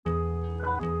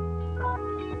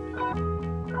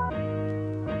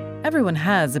Everyone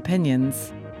has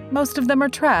opinions. Most of them are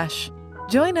trash.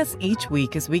 Join us each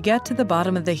week as we get to the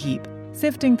bottom of the heap,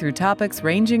 sifting through topics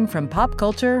ranging from pop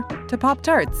culture to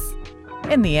Pop-Tarts.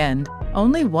 In the end,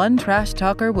 only one trash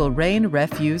talker will reign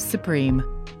refuse supreme.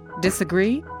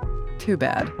 Disagree? Too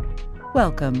bad.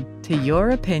 Welcome to Your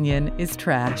Opinion is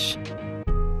Trash.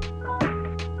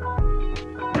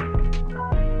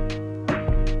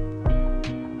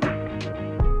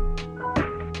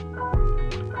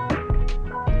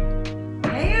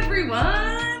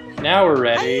 Now we're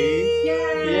ready.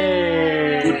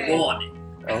 Yay! Good morning.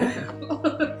 Oh.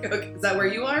 Okay, is that where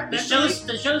you are? The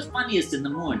show's funniest in the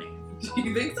morning. Do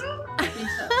you think so? I think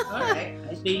so. All right.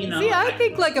 I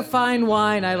think like a fine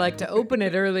wine, I like to open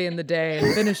it early in the day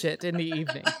and finish it in the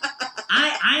evening.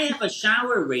 I have a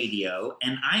shower radio,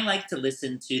 and I like to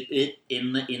listen to it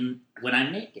in when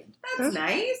I'm naked. That's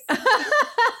nice. That's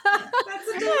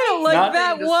a I don't like Not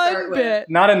that one bit.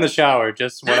 Not in the shower,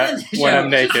 just when I'm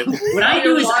naked. What I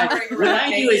do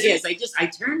is naked. I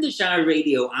turn the shower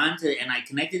radio on and I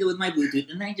connected it with my Bluetooth,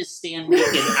 and I just stand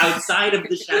naked outside of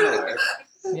the shower.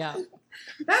 Yeah.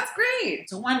 That's great.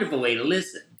 It's a wonderful way to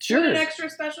listen. What an extra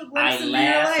special glimpse I into your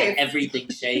laugh life. and everything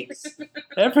shakes.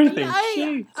 Everything.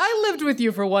 I lived with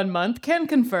you for 1 month. Can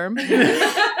confirm.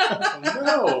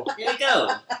 No. Here you go.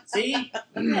 See?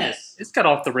 Yes. It's got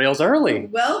off the rails early.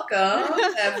 Welcome,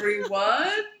 everyone,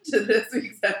 to this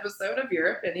week's episode of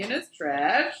Your Opinion is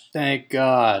Trash. Thank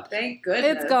God. Thank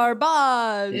goodness. It's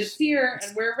garbage. It's here,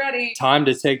 and we're ready. Time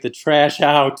to take the trash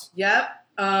out. Yep.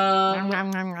 I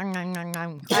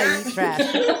eat trash.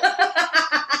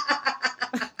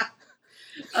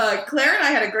 Claire and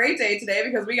I had a great day today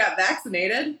because we got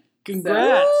vaccinated.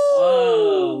 Congrats.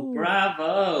 Oh,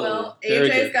 bravo. Well, Very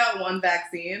AJ's good. got one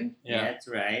vaccine. Yeah, that's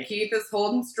right. Keith is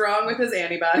holding strong with his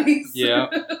antibodies. Yeah.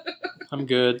 I'm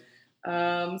good.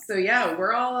 So yeah,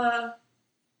 we're all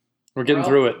We're getting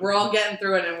through it. We're all getting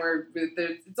through it, and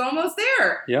it's almost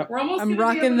there. Yeah. We're almost. I'm gonna be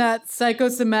rocking able to- that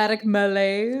psychosomatic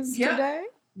malaise Yep. today.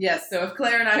 Yes. So if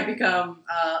Claire and I become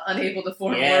unable to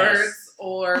form Yes. words,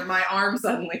 or my arm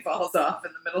suddenly falls off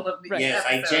in the middle of the Yes,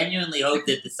 I episode, genuinely hope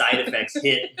that the side effects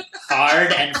hit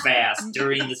hard and fast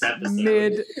during this episode.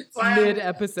 Mid I'm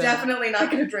episode. definitely not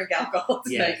going to drink alcohol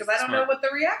tonight Yes, because I don't know smart. what the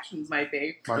reactions might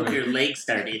be. I hope your legs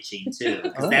start itching too,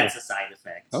 because Oh. that's a side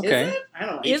effect. Okay. Is it? I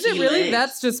don't know. It- Is it itchy really? legs.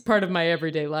 That's just part of my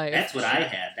everyday life. That's what I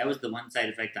had. That was the one side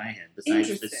effect I had, besides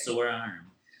the Interesting. sore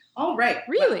arm. All right.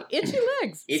 Really? Well, Itchy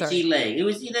legs. Itchy Sorry. leg. It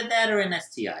was either that or an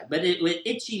STI, but it with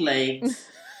itchy legs.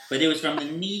 But it was from the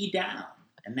knee down,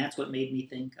 and that's what made me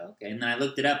think, okay. And then I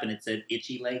looked it up, and it said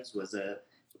itchy legs was a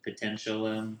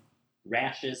potential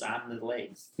rashes on the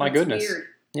legs. My that's goodness. Weird.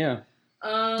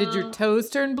 Yeah. Did your toes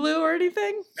turn blue or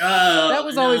anything? Oh, That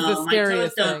was always the no,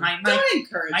 scariest my toes don't- thing. My Don't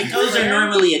encourage my me, toes are Claire.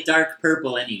 normally a dark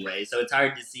purple anyway, so it's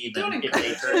hard to see them Don't if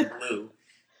they turn blue.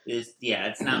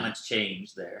 It's not much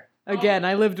change there. Again,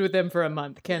 I lived with them for a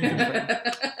month. Can confirm.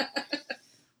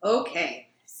 Okay,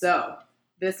 so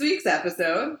this week's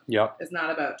episode Yep. is not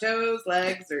about toes,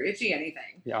 legs, or itchy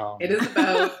anything. Yeah. It is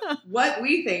about what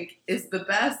we think is the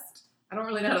best. I don't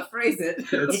really know how to phrase it.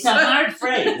 It's a hard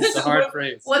phrase. It's a hard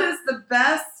phrase. What is the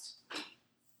best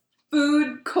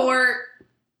food court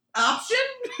option?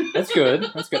 That's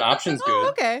good. That's good. Option's Oh, good.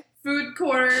 okay. Food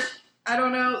court. I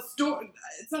don't know. Store.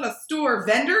 It's not a store.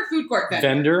 Vendor. Food court vendor.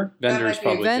 Vendor. That Vendor's might be-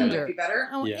 probably that Vendor. might be better.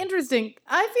 Oh, Yeah. interesting.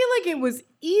 I feel like it was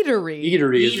Eatery.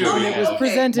 Eatery is Eatery. what we when it was have. Okay.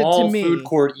 presented Mall to me. food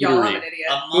court Y'all, I'm eatery. an idiot.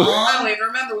 A I mall, don't even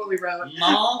remember what we wrote.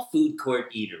 mall food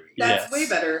court eatery. That's Yes. way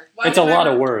better. Why It's a did I lot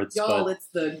of remember- words, Y'all, but it's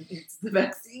the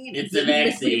vaccine. It's It the didn't make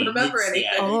me vaccine. remember It's- anything.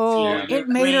 yeah. Oh, Your it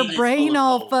made her brain is brain full of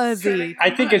all holes. fuzzy. I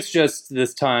think it's just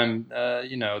this time,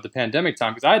 the pandemic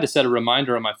time, because I had to set a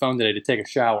reminder on my phone today to take a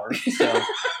shower. So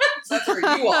That's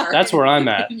where you are. that's where I'm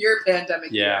at. In your pandemic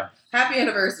Yeah. year. Happy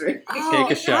anniversary. Oh,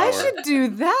 Take a shower. I should do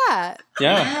that.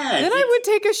 Yeah. Then I would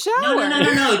take a shower.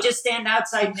 No. Just stand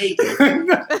outside naked. Feels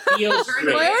Well,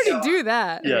 great. I already do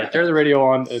that. Yeah, turn the radio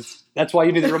on. That's why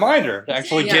you need the reminder to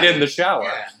actually get in the shower.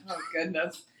 Yeah. Oh,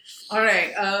 goodness. All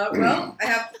right. Well, I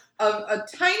have a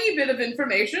tiny bit of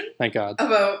information Thank God.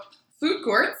 about food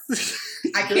courts.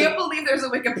 I can't believe there's a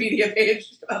Wikipedia page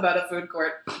about a food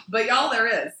court, but y'all, there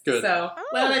is. Good. So Oh,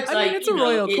 Well, it's I like mean, it's you a know,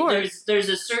 royal court. There's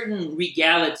a certain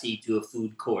regality to a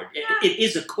food court. It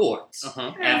is a court,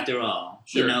 Uh-huh. after all.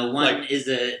 Sure. You know, one Like is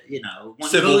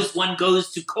civil- one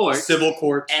goes to court Civil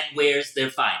court, and wears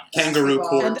their finest. kangaroo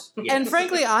court. Yes. And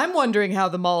frankly, I'm wondering how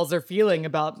the malls are feeling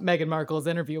about Meghan Markle's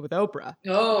interview with Oprah.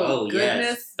 oh, Oh,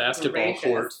 goodness. Basketball gracious.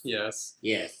 court, yes.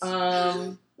 yes.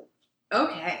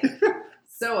 Okay.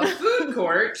 So a food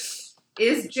court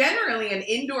is generally an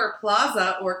indoor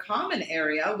plaza or common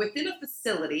area within a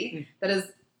facility that is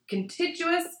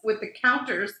contiguous with the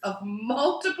counters of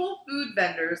multiple food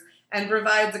vendors and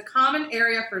provides a common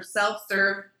area for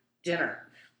self-serve dinner.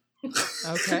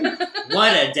 Okay.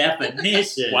 What a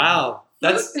definition. Wow.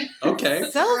 That's okay.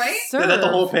 Is Self-serve. that the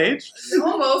whole page?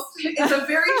 Almost. It's a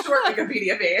very short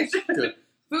Wikipedia page. Good.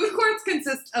 Food courts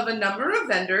consist of a number of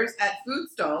vendors at food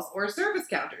stalls or service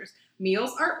counters.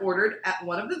 Meals are ordered at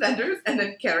one of the vendors and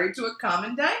then carried to a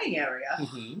common dining area.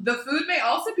 Mm-hmm. The food may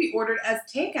also be ordered as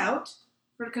takeout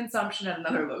for consumption at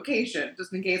another location,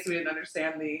 just in case we didn't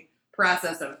understand the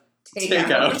process of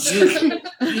takeout.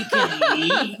 You can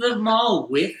leave the mall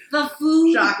with the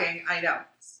food? Shocking, I know.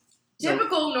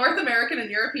 Typical North American and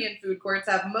European food courts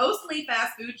have mostly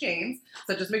fast food chains,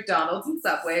 such as McDonald's and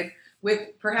Subway,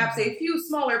 with perhaps a few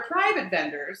smaller private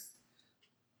vendors.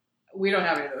 We don't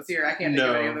have any of those here. I can't think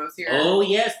of any of those here. Oh,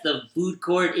 yes, the food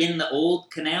court in the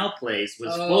old canal place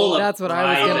was full of that's what I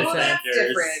was private gonna say. That's vendors.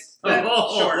 different. But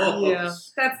sure. Yeah.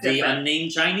 That's The different.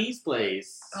 unnamed Chinese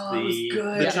place. Oh, it was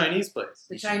good. The Chinese place.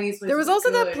 The Chinese place There was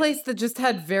also that good. place that just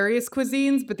had various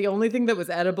cuisines, but the only thing that was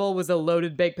edible was a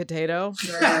loaded baked potato.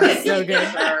 Sure. So good.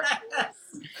 Sure.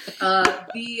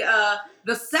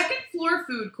 The second floor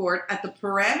food court at the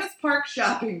Paramus Park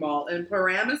Shopping Mall in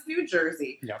Paramus, New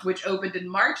Jersey, Yeah. which opened in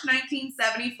March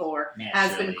 1974, has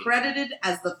been Naturally. credited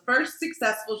as the first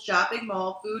successful shopping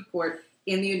mall food court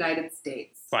in the United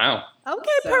States. Wow. Okay,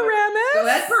 So, Paramus. Go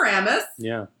ahead, Paramus.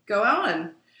 Yeah. Go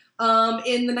on.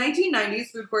 In the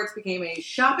 1990s, food courts became a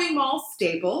shopping mall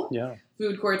staple. Yeah.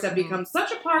 Food courts have become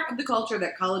such a part of the culture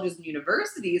that colleges and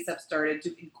universities have started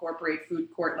to incorporate food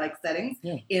court-like settings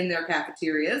in their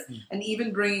cafeterias, and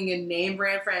even bringing in name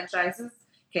brand franchises,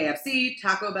 KFC,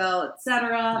 Taco Bell,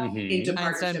 etc., into Einstein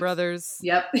partnership. Brothers.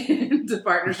 Yep, into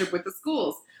partnership with the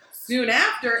schools. Soon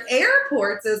after,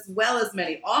 airports, as well as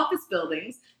many office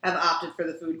buildings, have opted for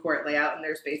the food court layout in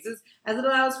their spaces, as it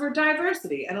allows for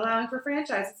diversity and allowing for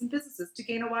franchises and businesses to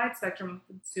gain a wide spectrum of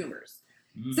consumers.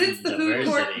 Since the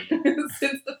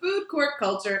food court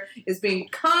culture is being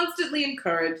constantly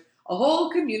encouraged, a whole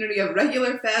community of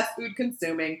regular fast food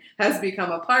consuming has become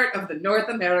a part of the North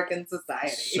American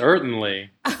society. Certainly.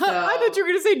 I thought you were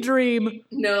going to say dream.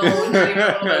 No, not even a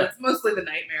little bit. It's mostly the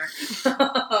nightmare. So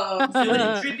it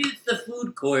attributes the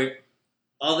food court,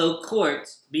 although court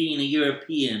being a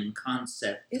European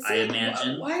concept, I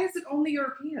imagine. Why is it only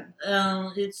European?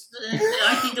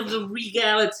 I think of the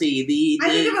regality, I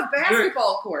think of a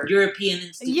basketball court. European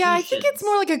institutions. Yeah, I think it's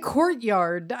more like a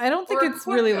courtyard. I don't think Or a it's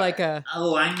really courtyard. like a...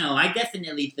 Oh, I know. I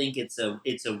definitely think it's a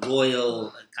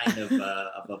royal kind of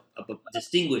a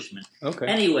distinguishment. Okay.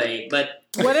 Anyway, but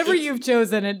Whatever you've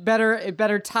chosen, it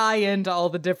better tie into all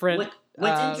the different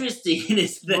what's interesting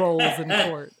is that roles in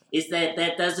court. is that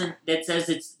says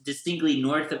it's distinctly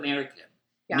North American,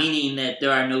 Yeah. meaning that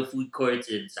there are no food courts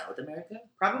in South America,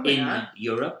 Probably in not.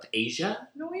 Europe, Asia.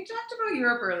 No, we talked about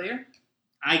Europe earlier.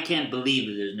 I can't believe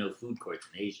that there's no food courts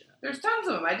in Asia. There's tons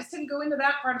of them. I just didn't go into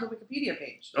that part of the Wikipedia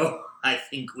page. Oh, I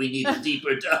think we need a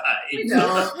deeper dive. We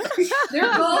don't. They're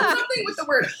called something with the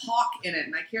word hawk in it,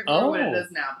 and I can't remember what it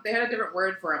is now. But they had a different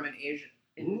word for them in Asian.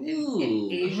 In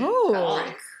Asian Ooh.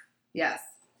 countries. Yes.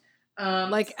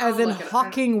 Like I'll as in look it up.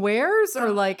 hawking wares,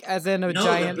 or like as in a No,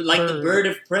 giant like the bird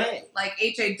of prey. Like HAWK,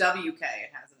 it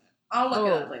has in it. I'll look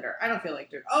it up later. I don't feel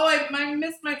like doing. Oh, I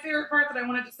missed my favorite part that I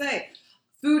wanted to say.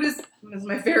 Food is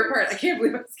my favorite part. I can't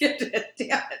believe I skipped it.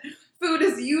 Damn it. Food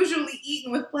is usually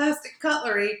eaten with plastic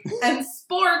cutlery, and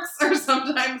sporks are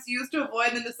sometimes used to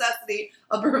avoid the necessity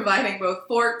of providing both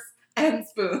forks and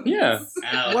spoons. Yeah.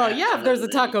 Oh, Well, yeah, if there's a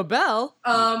absolutely. Taco Bell.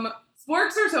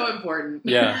 Sporks are so important.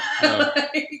 Yeah. No.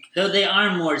 Though they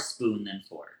are more spoon than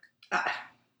fork.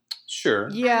 Sure.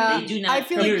 Yeah, They do I not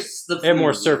feel like pierce the food. They have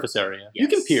more surface area. You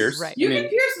can Yes. pierce. Right. You I mean, can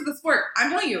pierce with a spork. I'm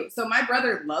telling you. So my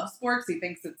brother loves sporks. He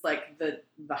thinks it's like the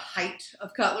height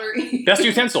of cutlery. best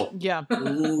utensil. yeah,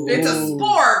 Ooh. It's a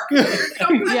spork. There's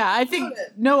no yeah. I think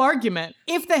no argument.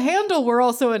 If the handle were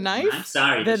also a I'm knife,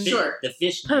 sorry. Then- Sure. The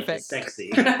fish knife Perfect. is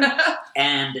sexy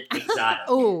and exotic.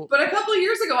 oh, But a couple of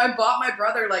years ago, I bought my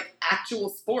brother like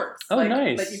actual sporks. Oh, like,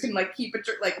 nice. That you can like keep it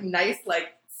like nice like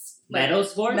Metal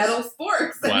sporks? metal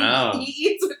sporks. And Wow. he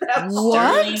eats with that.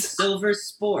 What? Sterling silver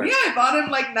sport. Yeah, I bought him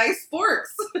like nice sporks.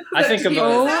 I think to of keep in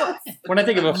a- his house. When I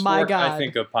think of a My fork, I God.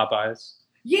 think of Popeyes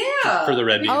Yeah. For the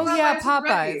red beans. Oh, yeah, is red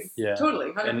Popeyes. beans. Yeah.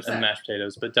 Totally, 100%. and mashed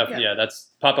potatoes. But definitely, Yeah. yeah, that's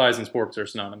Popeyes and sporks are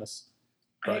synonymous.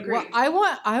 I agree. well,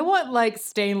 I want like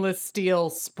stainless steel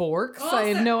sporks. Oh, I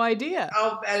had that- no idea.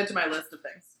 I'll add it to my list of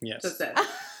things Yes. to say.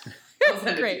 We'll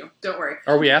send it Great. to you. Don't worry.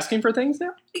 Are we asking for things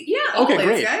now? Yeah. Okay, always,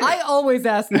 great. Guys. I always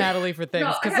ask Natalie for things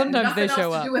No, I because had sometimes they nothing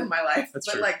show else up. to do with my life, That's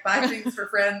but true. like buy things for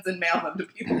friends and mail them to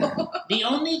people. The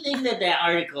only thing that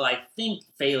article I think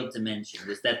failed to mention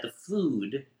was that the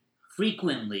food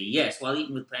frequently, yes, while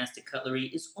eaten with plastic cutlery,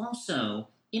 is also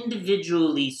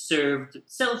individually served,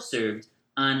 self-served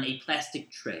on a plastic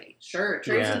tray. Sure,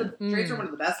 trays Yeah. are one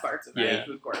of the best parts of any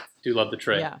food court. Do love the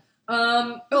tray. Yeah.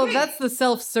 Okay. Well, that's the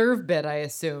self-serve bit, I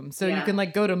assume. So you Yeah. can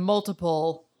like go to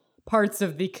multiple parts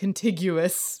of the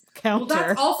contiguous Well, counter.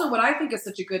 that's also what I think is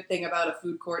such a good thing about a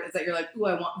food court is that you're like, ooh,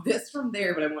 I want this from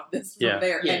there, but I want this from Yeah.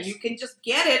 there. Yes. And you can just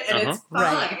get it, and it's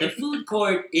Right. fine. The food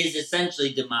court is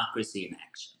essentially democracy in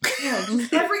action. Yeah,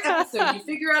 just every episode, you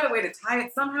figure out a way to tie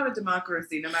it somehow to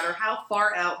democracy, no matter how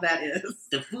far out that is.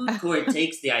 The food court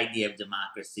takes the idea of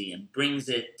democracy and brings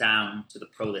it down to the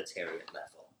proletariat level.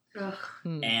 Ugh.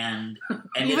 And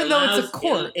Even it though allows, it's a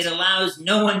court. it allows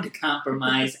no one to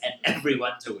compromise and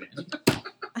everyone to win.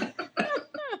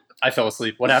 I fell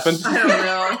asleep. What happened? I don't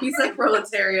know. He said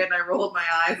proletariat, and I rolled my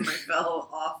eyes and I fell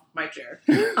off my chair.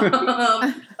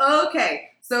 Okay,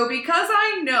 so because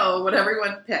I know what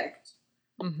everyone picked,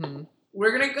 Mm-hmm.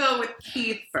 we're gonna go with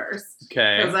Keith first.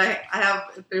 Okay. Because I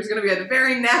have, there's going to be a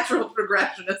very natural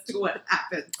progression as to what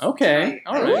happens. Okay.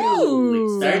 All right.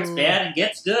 Ooh. It starts bad and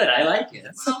gets good. I like it.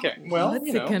 Okay. Well, What's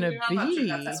you it know, gonna I'm not sure be?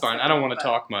 that's it's fine. I don't want to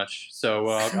talk much, so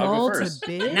I'll Small go to first.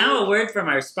 big? Now a word from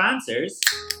our sponsors.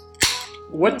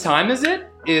 What time is it?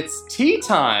 It's tea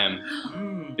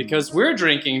time. Because we're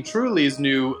drinking Truly's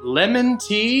new lemon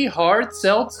tea hard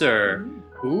seltzer.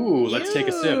 Ooh, let's take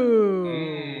a sip.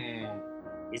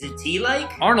 Is it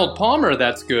tea-like? Arnold Palmer,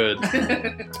 that's good.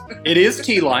 It is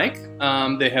tea-like.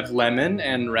 They have lemon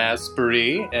and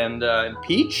raspberry and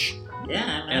peach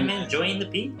Yeah, I'm enjoying the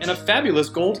peach. and a fabulous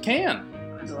gold can.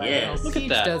 Yes. Look at Peach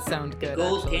that. does sound The good.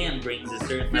 gold actually. can brings a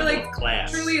certain I feel level like of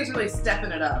class. Truly is really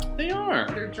stepping it up. They are.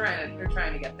 They're trying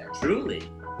to get there. Truly.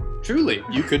 Truly,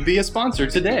 you could be a sponsor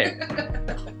today.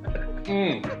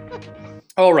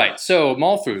 All right, so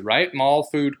mall food, right? Mall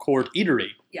food court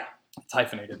eatery. Yeah. It's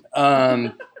hyphenated.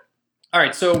 All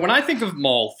right, so when I think of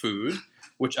mall food,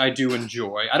 which I do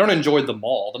enjoy, I don't enjoy the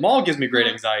mall. The mall gives me great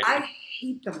anxiety. I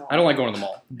hate them all. I don't like going to the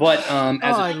mall. But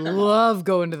as I love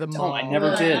going to the mall. I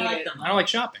never I did. like them. I don't like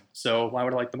shopping, so why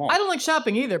would I like the mall? I don't like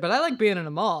shopping either, but I like being in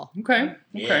a mall. Okay.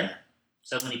 Yeah.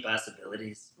 So many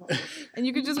possibilities. And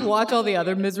you can just watch all the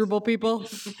other miserable people.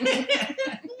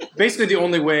 Basically, the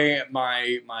only way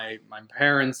my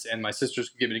parents and my sisters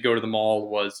could get me to go to the mall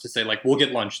was to say, like, we'll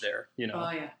get lunch there. You know, Oh,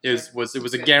 yeah. it was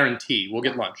a guarantee. We'll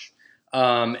get lunch.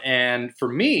 And for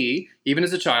me, even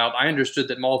as a child, I understood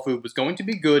that mall food was going to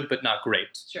be good, but not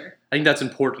great. Sure. I think that's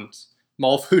important.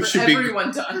 Mall food For should be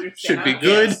everyone to understand. should be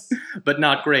good, Yes. but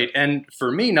not great. And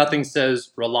for me, nothing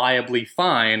says reliably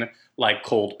fine like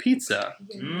cold pizza.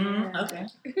 Okay.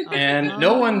 And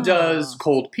no one does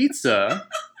cold pizza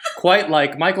quite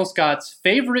like Michael Scott's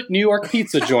favorite New York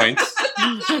pizza joint.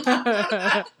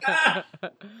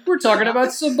 We're talking about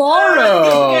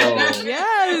Sbarro.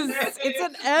 Yes, it's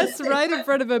an S right in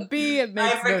front of a B. It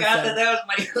makes I forgot no that sense.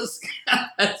 was Michael Scott.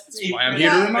 That's why I'm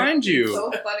here to remind you.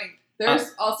 So funny.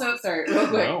 There's also, sorry, real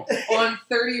quick, No. on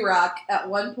 30 Rock, at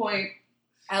one point,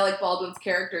 Alec Baldwin's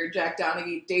character, Jack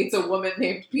Donaghy, dates a woman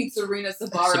named Pizzerina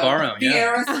Sabaro. Sbarro, The yeah.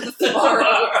 heiress of the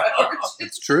Sabaro.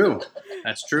 It's true.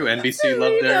 That's true. NBC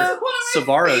loved It's their one of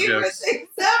my Sbarro favorite jokes. things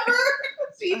ever.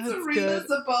 Pizzerina good.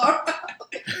 Sabaro.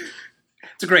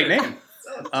 It's a great name.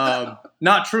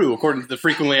 Not true, according to the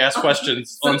frequently asked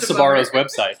questions on Such a Sbarro's bummer.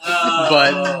 website.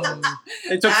 Oh.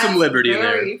 They took some liberty there.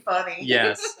 Very funny.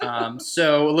 Yes.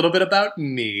 So a little bit about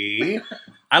me.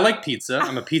 I like pizza.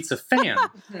 I'm a pizza fan.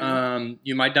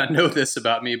 You might not know this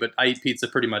about me, but I eat pizza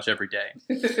pretty much every day.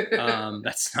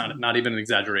 That's not even an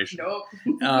exaggeration.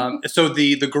 Nope. So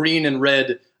the green and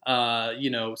red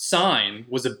sign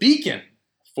was a beacon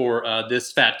for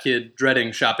this fat kid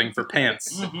dreading shopping for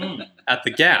pants at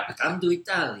the Gap. Come to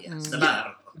Italia.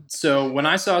 Sbarro. So when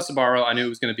I saw Sbarro, I knew it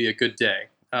was going to be a good day.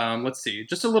 Let's see,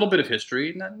 just a little bit of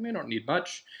history. We don't need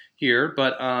much here,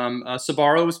 but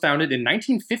Sbarro was founded in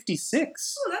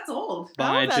 1956 Oh, that's old.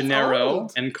 by that's Gennaro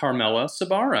old. and Carmela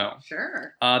Sbarro.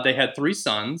 Sure. They had 3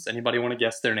 sons. Anybody want to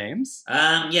guess their names?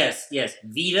 Yes.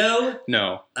 Vito.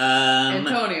 No.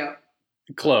 Antonio.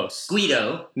 Close.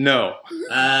 Guido. No.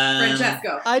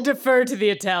 Francesco. I defer to the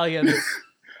Italians.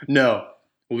 No.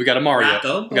 Well, we got a Mario.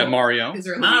 Rocco. We got Mario. Is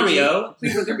there a Mario. Luigi?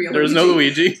 Please let there be a There's no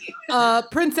Luigi.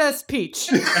 Princess Peach.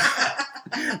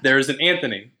 There's an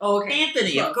Anthony Oh, okay.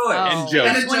 Anthony, of Close. course. Oh. and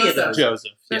Joseph. And a 20 of those.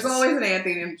 Joseph. There's yes. always an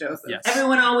Anthony and Joseph. Yes.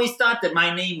 Everyone always thought that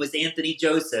my name was Anthony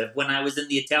Joseph when I was in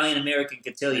the Italian-American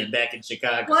Cotillion back in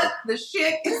Chicago. What the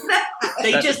shit is that?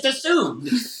 They just assumed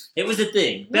it was a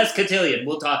thing. Best Cotillion.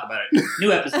 We'll talk about it.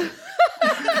 New episode.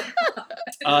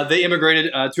 They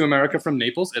immigrated to America from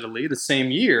Naples, Italy. The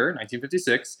same year,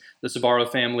 1956, the Sbarro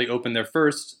family opened their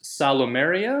first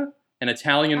Salumeria, an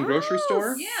Italian grocery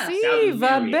store. Yeah. Sì,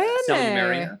 va bene.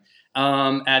 Salumeria.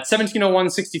 At 1701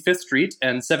 65th Street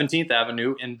and 17th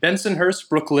Avenue in Bensonhurst,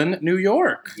 Brooklyn, New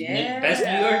York. Yeah. Best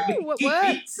New York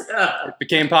What? pizza. It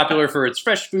became popular for its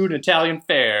fresh food and Italian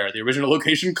fare. The original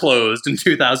location closed in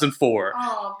 2004.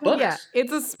 Oh, But- Yeah,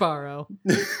 it's a Sparrow.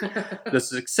 The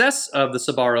success of the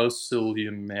Sbarro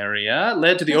Salumeria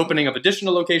led to the opening of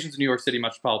additional locations in New York City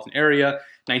metropolitan area.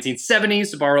 1970,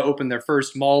 Sbarro opened their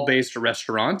first mall-based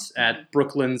restaurant at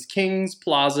Brooklyn's Kings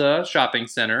Plaza Shopping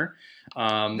Center.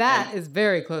 That is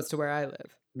very close to where I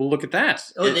live. Well, look at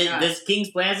that. Oh, does King's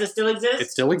Plaza still exist?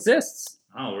 It still exists.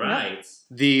 All right.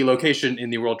 The location in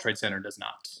the World Trade Center does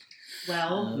not.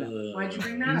 Well, why'd you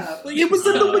bring that up? It was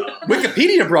in the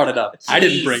Wikipedia brought it up. I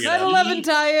didn't bring it up. 9/11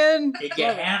 tie-in. Did you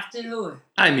have to?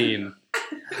 I mean,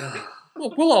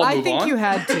 we'll all move I think on. you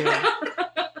had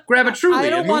to. Grab it truly I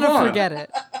don't and want move to on, forget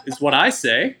it. is what I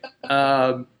say.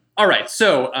 All right,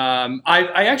 so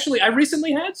I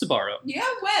recently had Sbarro. Yeah,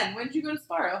 when? When did you go to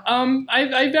Sparrow?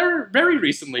 I very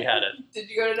recently had it. Did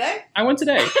you go today? I went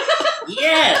today.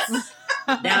 Yes.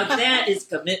 Now that is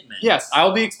commitment. Yes,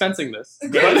 I'll be expensing this.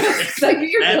 Second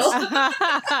your bill.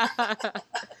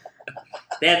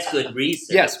 That's good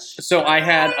research. Yes, so I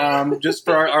had just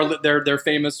for they're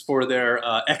famous for their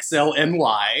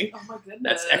XLNY. Oh my goodness.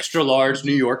 That's extra large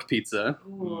New York pizza,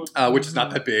 Ooh, which is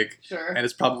not that big, sure. and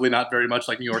it's probably not very much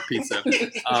like New York pizza.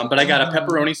 But I got a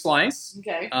pepperoni slice.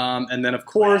 Okay. And then, of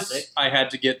course, Classic. I had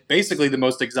to get basically the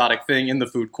most exotic thing in the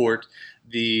food court,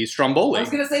 the stromboli. I was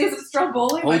gonna say, is it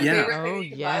Stromboli? Oh, My yeah. favorite thing Oh, you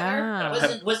can buy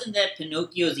there? Wasn't that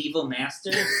Pinocchio's evil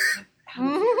master?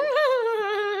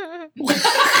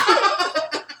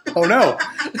 Oh no!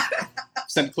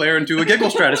 Sent Claire into a giggle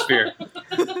stratosphere.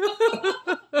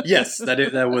 Yes, that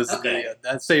was Okay.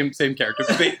 that same character,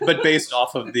 but based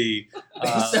off of the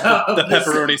So, the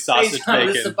pepperoni sausage based on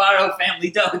bacon. the Sbarro family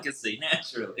delicacy,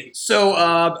 naturally. So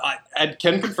I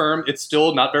can confirm it's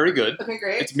still not very good. Okay,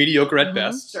 great. It's mediocre at Mhm.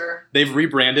 best. Sure. They've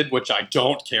rebranded, which I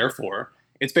don't care for.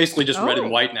 It's basically just red Oh.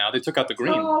 and white now. They took out the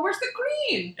green, Oh, where's the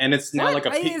green? and it's now like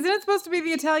a Isn't it supposed to be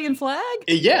the Italian flag?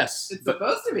 yes, It's but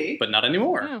supposed to be. not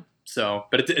anymore. Oh. So,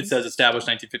 but it says established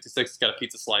 1956. It's got a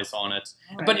pizza slice on it.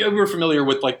 All right. But we were familiar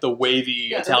with like the wavy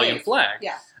Yeah, the Italian wave. flag.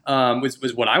 Yeah.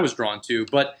 Was what I was drawn to.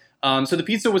 But so the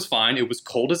pizza was fine. It was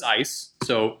cold as ice,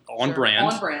 so on Sure. brand.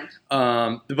 On brand.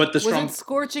 But the Was it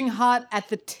scorching hot at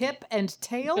the tip and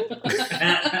tail?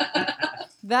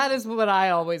 That is what I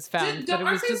always found. That it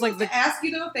was just like the. to ask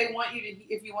you though if they want you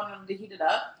to if you want them to heat it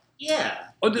up. Yeah.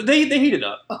 they heat it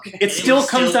up. Okay. It It still was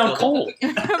comes still down cold.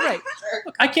 Right.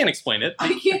 Sure. I can't explain it. I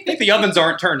I can't. think the ovens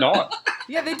aren't turned on.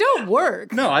 Yeah, they don't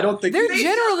work. No, I don't think. They're They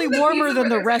generally sell the warmer pizza than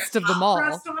the where there's rest of the top mall.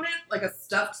 crust on it, like a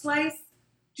stuffed slice.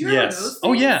 Do you remember Yes. those?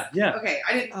 Oh things? yeah. Okay,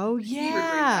 I didn't. Oh you would bring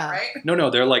that, yeah. right? No,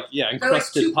 they're like They're like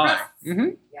encrusted two pie. crusts. Mm-hmm.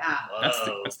 Yeah,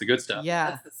 That's the good stuff.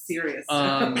 Yeah. that's the serious.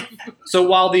 So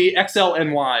while the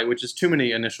XLNY, which is too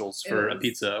many initials for It a is.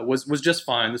 pizza, was just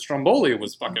fine, the stromboli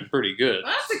was fucking pretty good.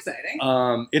 Well, that's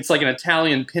exciting. It's like an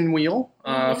Italian pinwheel.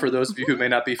 Mhm. For those of you who may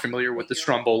not be familiar with the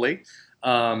stromboli,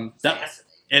 and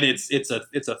it's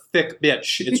a thick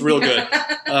bitch. It's real good.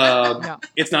 No.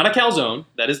 It's not a calzone.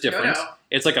 That is different. No.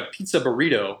 It's like a pizza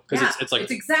burrito because Yeah, it's like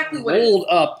it's exactly what it is. rolled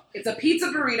up, It's a pizza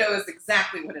burrito. Is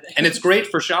exactly what it is. and it's great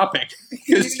for shopping You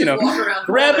because can just walk around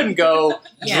grab holding and go,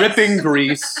 Yes. dripping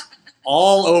grease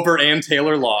all over Ann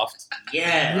Taylor Loft.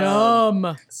 Yeah.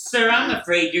 Yum. Sir, I'm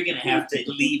afraid you're going to have to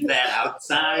leave that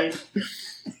outside.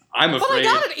 I'm But I afraid.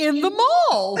 got it in the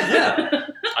mall. Yeah,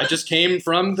 I just came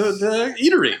from the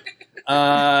eatery.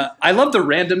 I love the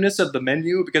randomness of the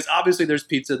menu because obviously there's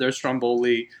pizza, there's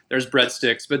stromboli, there's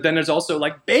breadsticks, but then there's also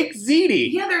like baked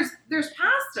ziti. Yeah, there's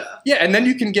pasta. Yeah, and then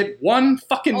you can get one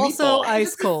fucking Also meatball.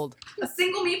 ice cold. A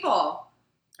single meatball.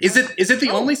 Is it the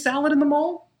Oh. only salad in the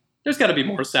mall? There's got to be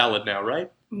more salad now,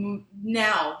 right?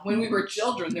 Now, when we were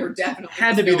children, there definitely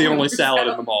Had to be was the no only other salad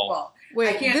in the mall. I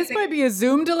Wait, can't this think- might be a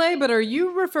Zoom delay, but are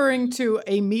you referring to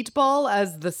a meatball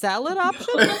as the salad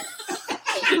option?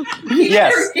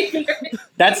 Yes,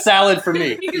 that's salad for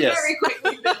me. You can Yes. very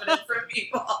quickly pivot from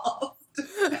meatballs.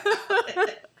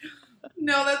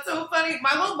 No, that's so funny.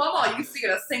 My little mama used to get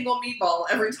a single meatball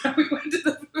every time we went to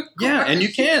the food court. Yeah, and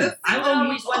you can. I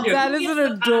always wonder. That who is gets an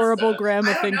the adorable pasta? grandma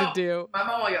I don't thing know. to do. My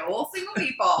mom will get a whole single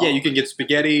meatball. Yeah, you can get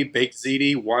spaghetti, baked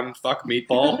ziti, one fuck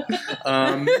meatball.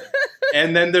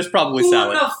 And then there's probably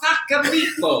salad. Uno fuck a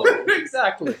meatball.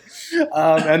 Exactly.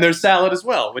 And there's salad as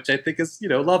well, which I think is,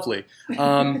 lovely.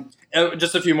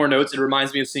 Just a few more notes. It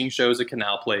reminds me of seeing shows at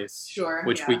Canal Place, Sure.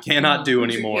 which yeah. we cannot do Which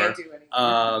we anymore. can't do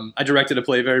anymore. I directed a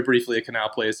play very briefly at Canal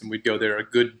Place, and we'd go there a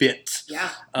good bit. Yeah.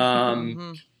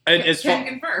 And as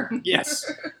Can far, confirm.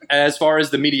 yes, as far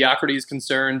as the mediocrity is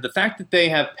concerned, the fact that they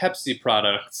have Pepsi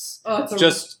products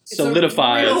just it's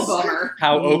solidifies a real bummer.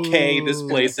 how okay this Ooh.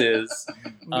 place is.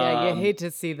 Yeah, you Um, hate to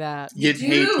see that. You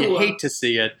do. hate to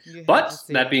see it. You hate to But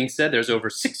see that it. being said, there's over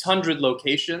 600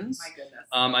 locations. My goodness.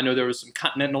 I know there was some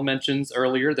continental mentions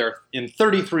earlier. They're in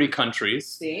 33 countries.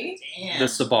 See? Damn. The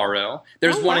Sbarro.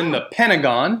 There's Oh, one in wow. the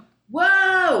Pentagon,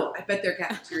 Whoa! I bet their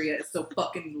cafeteria is so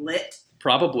fucking lit.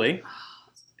 probably.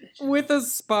 With a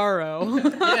Sparrow.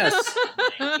 Yes.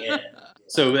 Yeah.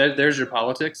 So there's your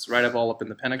politics, right up all up in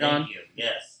the Pentagon. Thank you.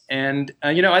 Yes. And,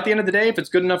 at the end of the day, if it's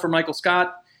good enough for Michael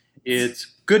Scott, it's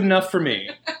good enough for me.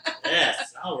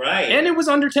 Yes. All right. And it was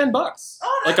under $10.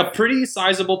 Oh, Like a pretty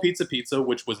sizable pizza,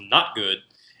 which was not good.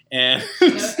 And,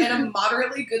 and a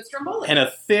moderately good stromboli. and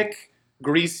a thick,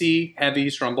 greasy, heavy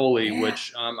stromboli, Yeah.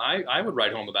 which I would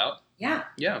write home about. yeah.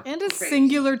 Yeah. And a Great.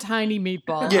 singular tiny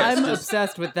meatball. Yes, I'm just-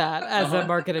 obsessed with that as a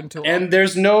marketing tool. And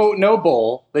there's no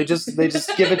bowl. They just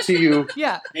give it to you.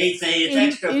 yeah. They say it's In-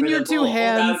 extra in for your the two bowl.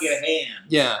 hands. Hold out your hand.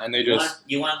 Yeah, and they just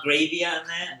You want gravy on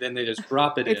that? then they just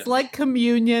drop it It's in. like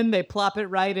communion. They plop it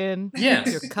right in.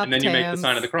 Yes. Your cupped And then you make the hands.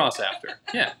 sign of the cross after.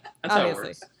 Yeah. That's Obviously. how it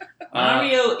works.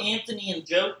 Mario, Anthony, and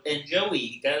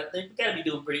Joey, they've got to be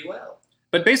doing pretty well.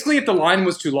 But basically, if the line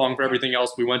was too long for everything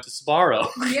else, we went to Sbarro.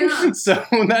 Yeah. So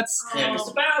that's Yeah,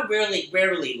 because Sbarro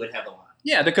rarely would have a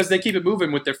line. because they keep it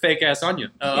moving with their fake ass oven.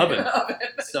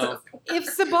 So If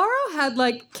Sbarro had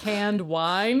canned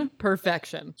wine,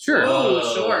 perfection. sure.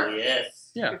 Oh, sure.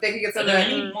 Yes. Yeah. If they could get Are some there of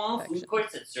that- any mall Perfection. food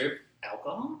courts that serve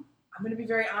alcohol? I'm going to be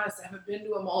very honest. I haven't been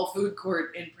to a mall food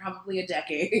court in probably a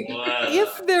decade. Wow.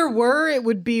 If there were, it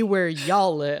would be where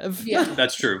y'all live. Yeah.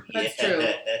 That's true. That's true.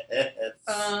 Yes.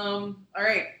 All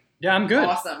right. Yeah, I'm good.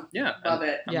 Awesome. Yeah. Love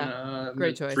it. I'm Yeah. gonna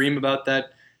Great choice. Dream about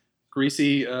that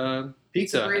greasy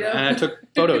pizza. burrito? And I took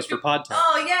photos for Pod Time.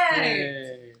 Oh, yay!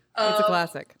 Yay. It's a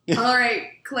classic. All right.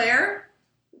 Claire,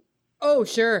 Oh,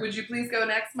 sure. would you please go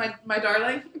next, my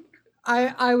darling?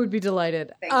 I would be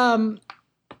delighted. Thank you.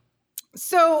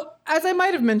 So, as I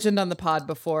might have mentioned on the pod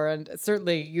before, and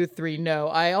certainly you three know,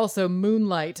 I also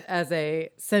moonlight as a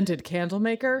scented candle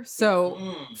maker. So,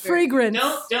 Mm. fragrance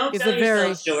Don't is sell a very.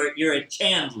 yourself short. You're a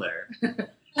Chandler.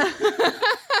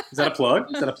 Is that a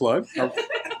plug? We have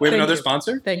Thank another you.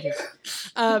 sponsor? Thank you.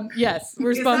 Yes,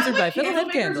 we're Is that sponsored by what Fiddlehead candle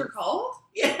makers Candles. are called?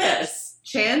 Yes.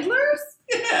 Chandlers?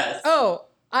 Yes. Oh,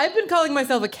 I've been calling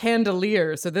myself a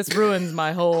candelier, so this ruins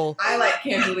my whole. I like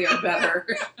candelier better.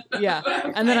 Yeah,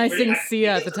 and then I sing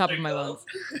Sia at the top of my lungs.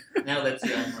 Now that's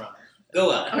done wrong.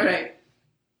 Go on. All right.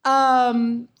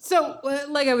 So,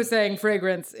 like I was saying,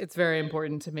 fragrance, it's very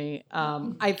important to me.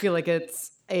 I feel like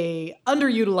it's a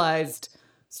underutilized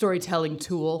storytelling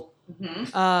tool.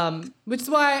 Which is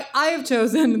why I have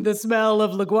chosen the smell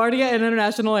of LaGuardia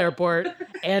International Airport,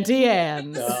 Auntie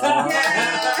Anne's.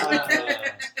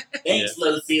 Thanks,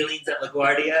 low ceilings at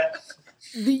LaGuardia.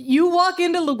 You walk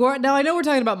into LaGuardia. Now, I know we're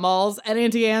talking about malls, and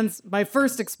Auntie Anne's, my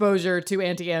first exposure to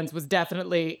Auntie Anne's was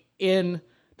definitely in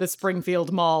the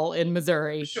Springfield Mall in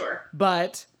Missouri. Sure.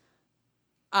 But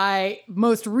I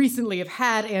most recently have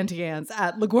had Auntie Anne's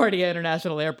at LaGuardia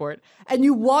International Airport. And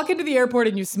you walk into the airport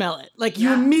and you smell it. Like, you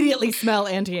Yeah. immediately smell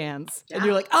Auntie Anne's. And Yeah.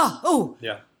 you're like,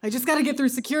 Yeah. I just got to get through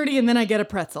security and then I get a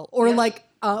pretzel. Or like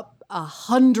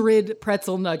 100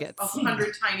 pretzel nuggets.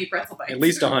 100 tiny pretzel bites. At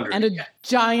least 100. And a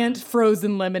giant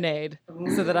frozen lemonade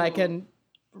so that I can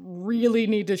really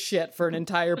need to shit for an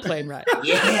entire plane ride.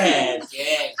 Yes.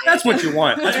 That's what you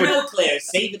want. I That's don't what. know, Claire.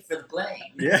 Save it for the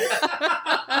plane. Yeah.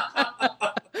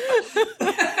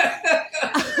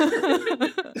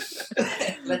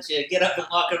 Let you get up and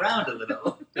walk around a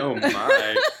little. Oh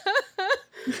my.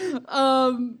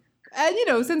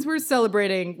 And since we're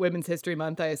celebrating Women's History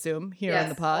Month, I assume, here yes, on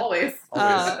the pod. Always.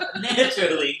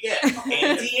 Naturally, yeah.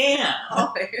 Auntie Anne.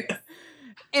 Always.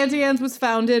 Auntie Anne's was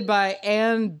founded by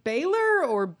Anne Baylor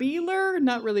or Beeler,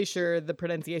 not really sure the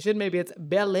pronunciation. Maybe it's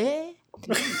Belle. In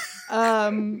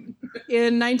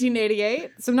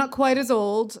 1988, so not quite as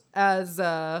old as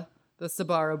the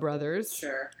Sbarro brothers.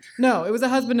 Sure. No, it was a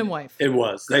husband and wife. It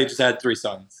was. They just had 3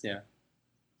 sons. Yeah.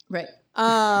 Right.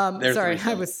 There's Sorry,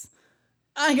 three I sons. was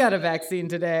I got a vaccine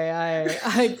today.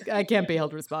 I can't be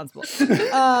held responsible.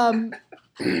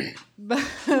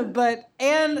 But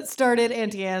Anne started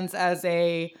Auntie Anne's as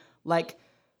a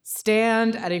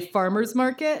stand at a farmer's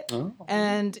market,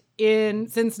 and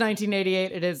since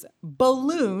 1988 it has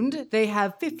ballooned. They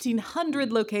have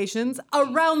 1,500 locations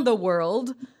around the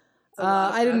world.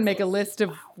 I didn't make a list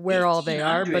of where all they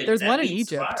are, but there's one in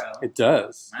Egypt. It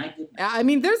does. My goodness. I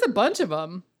mean, there's a bunch of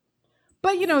them,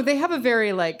 but they have a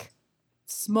very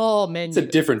small menu. It's a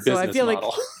different business so I feel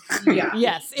model. Yeah.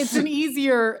 Yes, it's an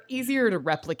easier to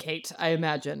replicate, I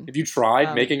imagine. Have you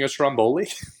tried making a stromboli?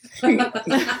 You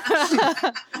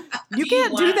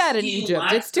can't do that in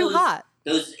Egypt. It's too hot.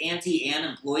 Those Auntie Anne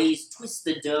employees twist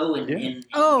the dough in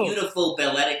beautiful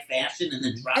balletic fashion and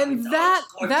then drop it.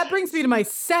 And that brings me to my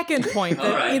second point.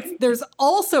 That Right. there's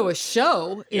also a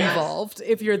show involved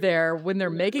if you're there when they're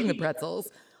making the pretzels.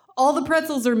 All the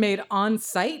pretzels are made on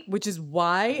site, which is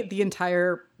why the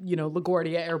entire,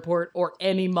 LaGuardia Airport or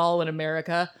any mall in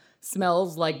America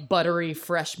smells like buttery,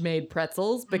 fresh made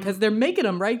pretzels because they're making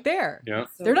them right there. Yeah.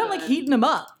 So They're not good. heating them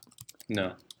up.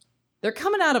 No. They're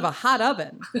coming out of a hot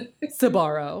oven,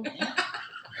 Sabaro.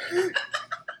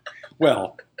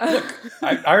 Well, look,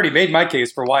 I already made my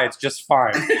case for why it's just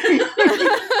fine.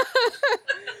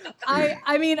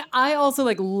 I mean, I also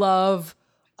love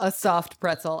a soft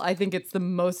pretzel. I think it's the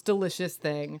most delicious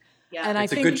thing. Yeah. And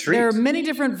It's a I good think treat. there are many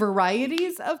different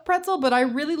varieties of pretzel, but I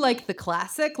really like the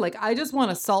classic. I just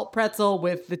want a salt pretzel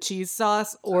with the cheese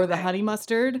sauce or the honey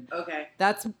mustard. Okay.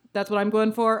 That's what I'm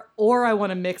going for. Or I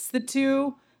want to mix the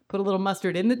two, put a little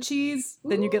mustard in the cheese.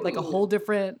 Then you get a whole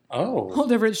different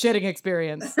shitting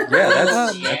experience. Yeah,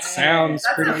 that sounds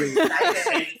That pretty. sounds exciting.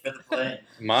 Excited for the play.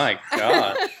 My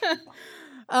God.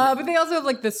 But they also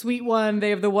have the sweet one. They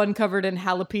have the one covered in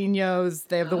jalapenos.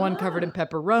 They have the one covered in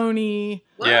pepperoni.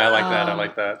 Yeah, I like that. I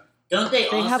like that. Don't they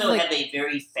also have, have a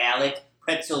very phallic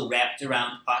pretzel wrapped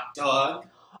around hot dog?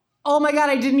 Oh my God,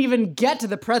 I didn't even get to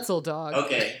the pretzel dog.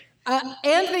 Okay. And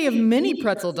they have mini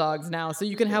pretzel dogs now, so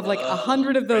you can have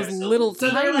 100 of those Pretzels. little So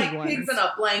they're tiny like ones. pigs in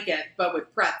a blanket, but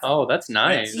with pretzels. Oh, that's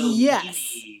nice. Pretzel Yes.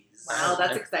 minis. Wow,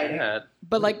 that's exciting. Yeah.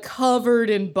 But covered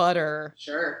in butter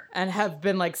Sure. and have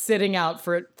been sitting out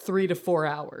for 3 to 4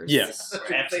 hours. Yes.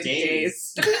 Perhaps Big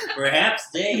days.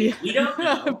 Perhaps days. We don't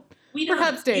know.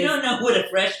 Perhaps days. We don't know what a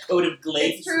fresh coat of It's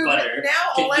glazed true, but butter now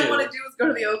all can I do. want to do is go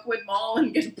to the Oakwood Mall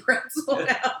and get a pretzel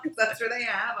now because that's where they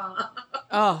have them.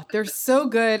 Oh, they're so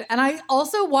good. And I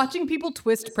also watching people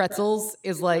twist pretzels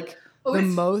is Oh, the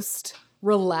it's- most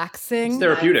relaxing. It's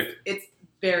therapeutic. It's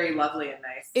very lovely and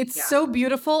nice. It's Yeah. so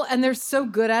beautiful, and they're so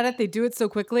good at it. They do it so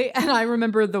quickly. And I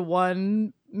remember the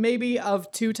one, maybe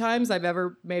of 2 times I've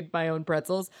ever made my own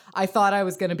pretzels. I thought I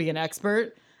was going to be an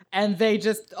expert, and they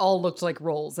just all looked like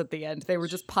rolls at the end. They were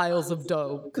just piles of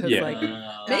dough. 'Cause, Yeah. Oh.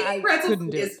 I Making pretzels couldn't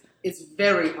do is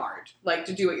very hard.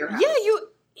 To do at your house. yeah,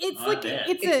 it's I bet.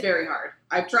 It's very hard.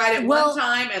 I've tried it Well- one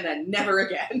time and then never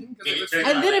again. 'cause Did it was turn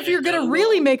so and then hard. if you're gonna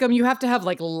really make them, you have to have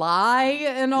lye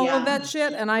and all Yeah. of that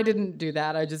shit. And I didn't do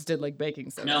that. I just did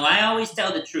baking soda. No, I always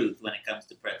tell the truth when it comes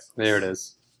to pretzels. There it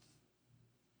is.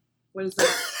 What is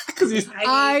that? 'Cause he's-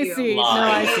 I hate you. see. No,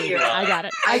 Lie. I see. I got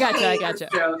it. I got you.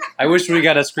 Joke. I wish we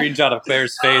got a screenshot of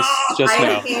Claire's face just I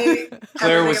now. hate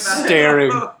Claire was everything about it.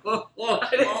 staring. I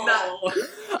did not.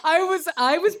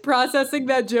 I was processing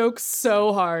that joke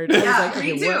so hard. I was Yeah, like,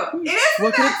 me okay, too. what It is could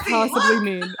it vaccine, possibly look.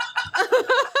 mean?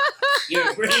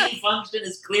 Your brain function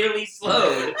is clearly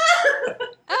slowed.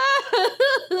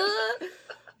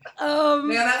 Man,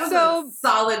 that was so a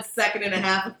solid second and a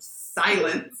half of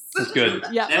silence. That's good.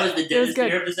 yeah, That was the it was Dennis good.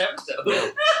 Beer of this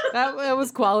episode. That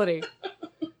was quality.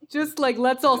 Just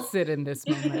let's all sit in this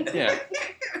moment. Yeah.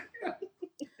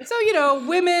 So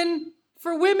women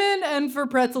and for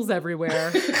pretzels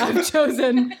everywhere, I've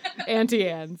chosen Auntie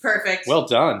Anne's. Perfect. Well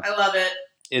done. I love it.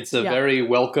 It's a Yeah. very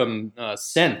welcome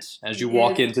scent as you It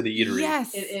walk is. into the eatery.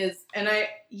 Yes, It is. And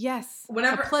Yes,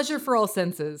 Whenever- a pleasure for all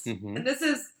senses. Mhm. and this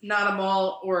is not a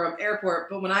mall or an airport,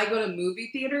 but when I go to movie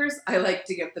theaters, I like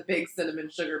to get the big cinnamon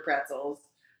sugar pretzels.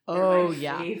 They're Oh my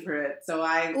yeah. favorite. So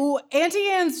I Ooh, Auntie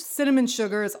Anne's cinnamon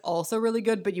sugar is also really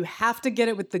good, but you have to get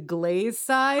it with the glaze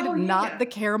side, Oh, yeah. not the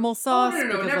caramel Oh, sauce. no,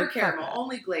 because, never fuck caramel. that.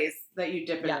 Only glaze that you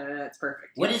dip it Yeah. in, and it's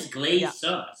perfect. What is glazed Yeah.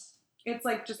 sauce? It's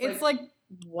just It's like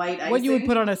white icing. what you would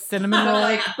put on a cinnamon but roll.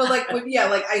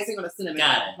 like icing on a cinnamon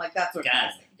Got roll. it. Like that's what Got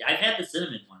icing. it. I've had the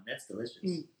cinnamon one. That's delicious.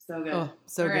 So good. Oh,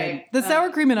 so All good. right, The sour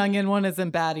cream and onion one isn't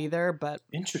bad either, but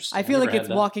Interesting. I feel Never like had it's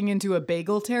that. walking into a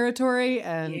bagel territory,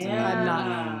 and Yeah. I'm not.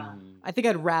 Mm. I think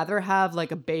I'd rather have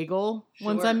a bagel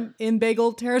once Sure. I'm in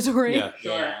bagel territory. Yeah.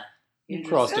 Sure. Yeah. You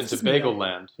crossed That's into just me, bagel though.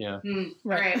 land. Yeah. All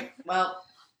right. Well,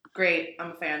 great.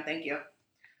 I'm a fan. Thank you.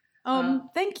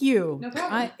 Thank you. No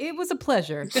problem. It was a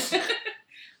pleasure.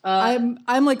 Uh,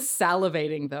 I'm like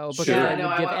salivating though because Sure. I No,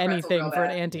 would I give want pretzel anything real for an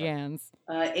bad. Auntie Anne's.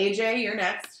 AJ, you're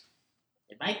next.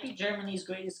 It might be Germany's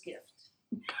greatest gift.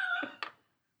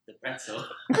 The pretzel.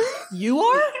 You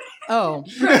are? Oh.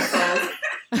 Pretzels.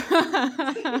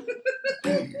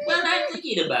 Well, I'm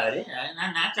thinking about it.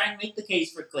 I'm not trying to make the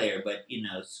case for Claire, but,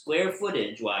 square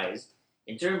footage-wise,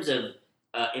 in terms of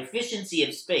efficiency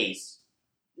of space,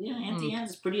 Auntie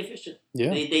Anne's is pretty efficient. Yeah.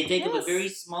 They take up a Yes. very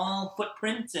small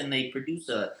footprint, and they produce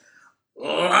a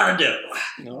lot of dough.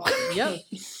 No. Yep.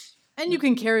 And you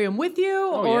can carry them with you,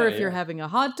 Oh, or yeah, if you're yeah. having a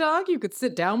hot dog, you could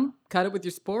sit down, cut it with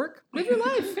your spork, live your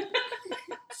life.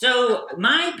 So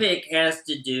my pick has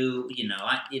to do,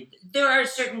 there are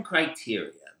certain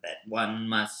criteria that one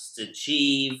must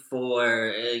achieve for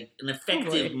an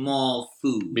effective boy. mall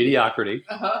food. Mediocrity.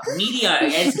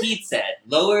 As Keith said,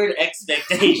 lowered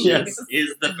expectations Yes.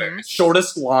 is the first.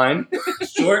 Shortest line.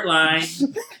 Short line.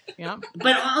 Yeah.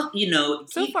 But,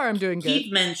 So far, I'm doing good.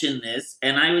 Keith mentioned this,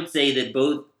 and I would say that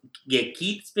both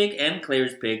Keith's pick and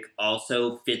Claire's pick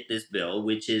also fit this bill,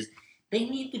 which is they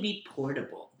need to be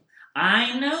portable.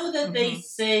 I know that they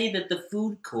say that the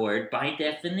food court, by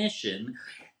definition,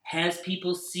 has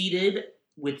people seated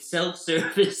with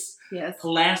self-service Yes.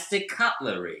 plastic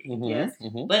cutlery. Yes.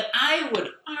 Mhm. But I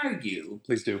would argue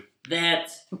Please do.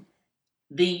 that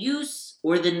the use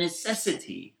or the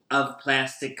necessity of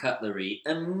plastic cutlery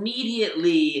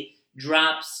immediately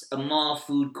drops a mall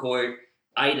food court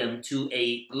item to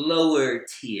a lower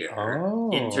tier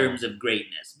in terms of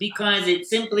greatness because it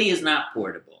simply is not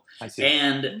portable. I see.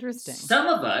 And Interesting. some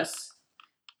of us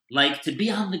like to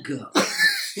be on the go.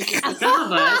 Some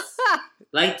of us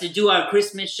like to do our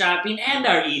Christmas shopping and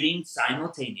our eating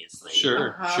simultaneously.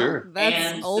 Sure. That's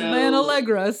And old so- man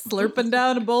Allegra slurping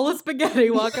down a bowl of spaghetti,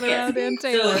 walking around Aunt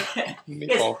Taylor. So,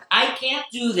 Meatball. I can't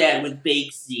do that with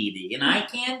baked ziti, and I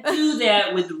can't do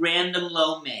that with random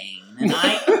lo mein, and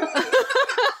I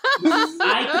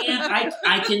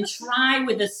can try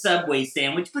with a Subway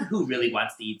sandwich, but who really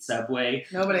wants to eat Subway?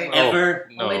 Nobody. Ever?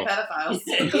 Only No. pedophiles.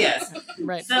 Yes.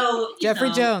 Right. So,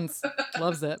 Jeffrey Jones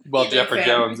loves it. Well, Big Jeffrey fan.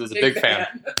 Jones is a big fan.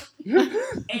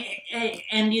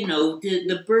 And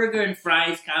the burger and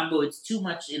fries combo, it's too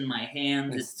much in my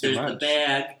hands. It's too There's the much.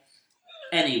 bag.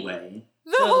 Anyway.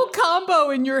 The whole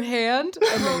combo in your hand.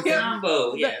 Amazing.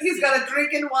 Combo, yes. He's got a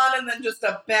drink in one and then just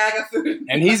a bag of food.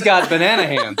 And he's got banana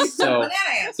hands, so Banana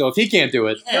hands. if he can't do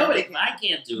it, Nobody can. I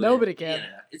can't do it. Nobody can.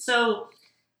 Yeah. So,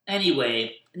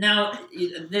 anyway, now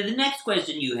the next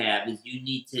question you have is you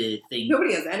need to think.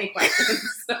 Nobody has any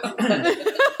questions. So.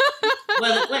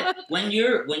 Well, when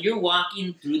you're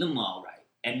walking through the mall, right,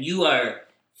 and you are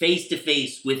face to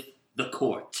face with the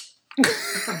court,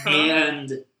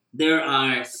 and there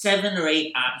are 7 or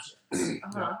 8 options,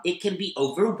 it can be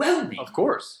overwhelming. of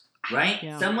course. Right?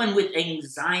 Yeah. Someone with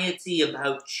anxiety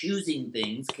about choosing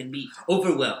things can be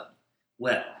overwhelmed.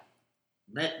 Well,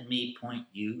 let me point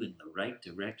you in the right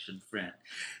direction, friend.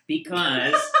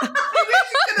 Because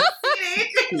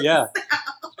Yeah.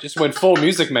 Just went full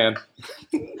Music Man.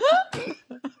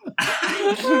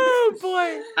 Oh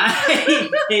boy. I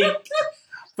think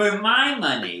for my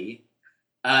money,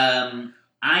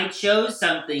 I chose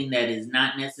something that is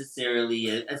not necessarily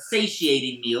a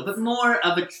satiating meal, but more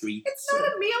of a treat. It's not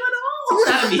a meal at all. It's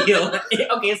not a meal.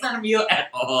 Okay, it's not a meal at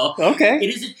all. Okay. It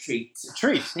is a treat.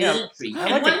 Treat. It Yeah. is a treat. I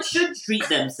And like one should treat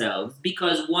themselves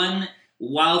because one,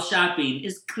 while shopping,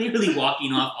 is clearly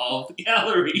walking off all of the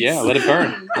calories. Yeah, let it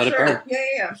burn. Let it Sure. burn.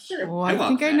 Yeah, sure. Oh, I I walk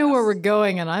think I know where fast. we're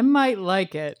going, and I might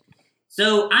like it.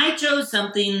 So I chose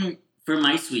something for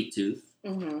my sweet tooth.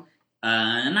 Mm-hmm.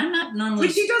 And I'm not normally...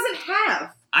 Which he doesn't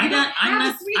have. I'm You don't not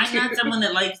have a sweet tooth. someone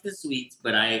that likes the sweets,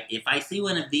 but if I see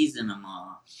one of these in a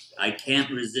mall, I can't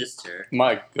resist her.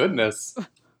 My goodness.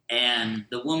 And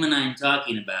the woman I'm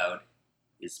talking about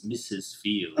is Mrs.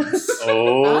 Fields.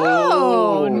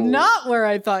 Oh, not where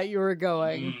I thought you were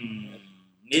going.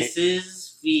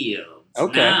 Mrs. Fields.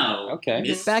 Okay, Now, okay.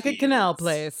 Miss Back at Canal Fields.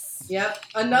 Place. Yep.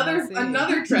 I see.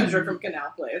 Another treasure from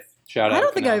Canal Place. Shout out. I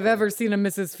don't think Canal I've Place. ever seen a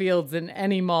Mrs. Fields in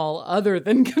any mall other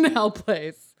than Canal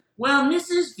Place. Well,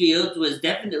 Mrs. Fields was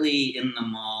definitely in the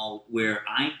mall where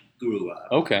I grew up.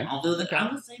 Okay. Although, Okay. I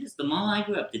will say this, the mall I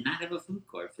grew up did not have a food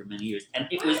court for many years. And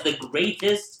it was the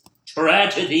greatest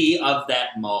tragedy of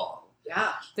that mall.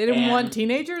 Yeah. They didn't And- want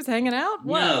teenagers hanging out?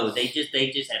 What? No, they just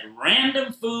had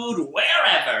random food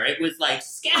wherever. It was like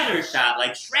scattershot,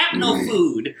 like shrapnel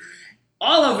food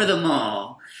all over the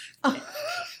mall.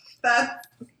 That's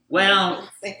Well,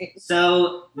 insane.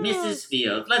 so Mrs.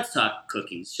 Fields, let's talk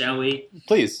cookies, shall we?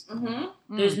 Please.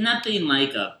 Mm-hmm. There's nothing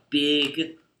like a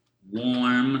big,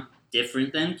 warm,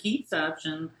 different than Keith's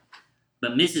option,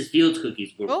 But Mrs. Fields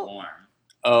cookies were Oh. warm.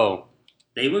 Oh,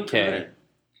 They were Okay. good.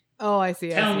 Oh, I see.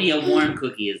 Tell me a warm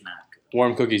cookie is not good.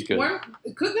 warm cookies good. Warm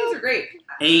cookies are great.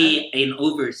 An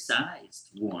oversized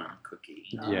warm cookie.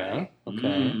 Yeah.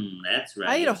 Okay. That's right.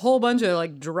 I ate a whole bunch of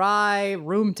like dry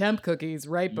room temp cookies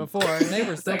right before, and they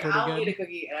were It's still like, pretty I'll eat a good.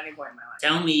 cookie at any point in my life.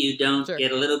 Tell me you don't Sure.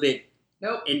 get a little bit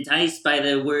Nope. enticed by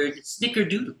the word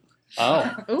snickerdoodle.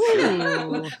 Oh.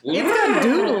 Ooh, it's got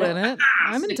doodle in it.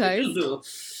 I'm enticed. Snickerdoodle.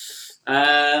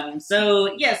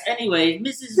 So yes, anyway,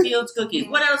 Mrs. Fields cookies.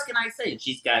 What else can I say?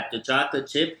 She's got the chocolate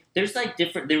chip. There's like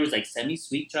different, there was like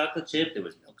semi-sweet chocolate chip, there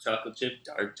was milk chocolate chip,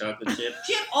 dark chocolate chip.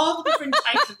 She had all the different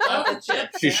types of chocolate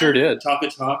chips. She sure did.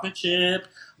 Chocolate chip.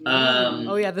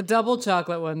 Oh yeah, the double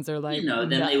chocolate ones are like. Then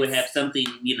they would have something,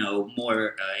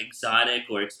 more exotic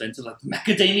or expensive, like the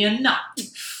macadamia nut.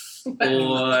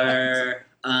 Or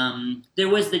there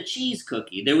was the cheese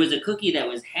cookie. There was a cookie that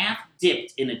was half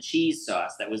dipped in a cheese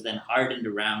sauce that was then hardened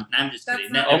around. I'm just That's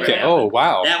kidding. not That never Okay. happened. Oh,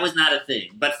 wow. That was not a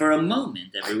thing. But for a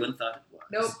moment, everyone thought it was.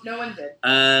 Nope, no one did.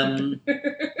 And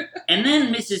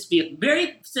then Mrs. Fields,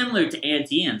 very similar to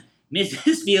Auntie Anne's,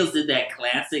 Mrs. Fields did that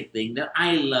classic thing that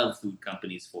I love food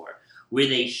companies for, where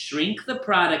they shrink the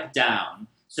product down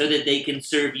so that they can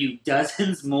serve you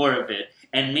dozens more of it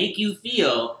and make you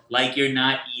feel like you're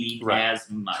not eating Right. as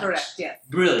much. Correct, yes.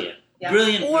 Brilliant. Yep.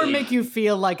 Brilliant. Or brilliant. make you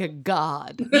feel like a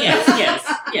god.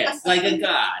 Yes, like a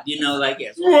god.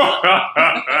 Yes.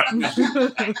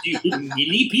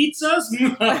 Mini pizzas?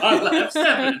 I'll have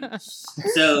 7.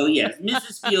 So, yes,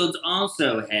 Mrs. Fields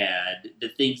also had the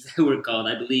things that were called,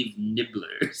 I believe,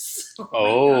 nibblers.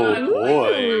 Oh, God.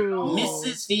 boy. Ooh.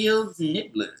 Mrs. Fields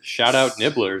nibblers. Shout out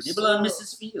Nibblers. Nibble on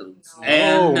Mrs. Fields. No.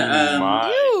 And Oh, my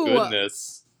Ew.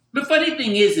 goodness. the funny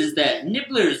thing is that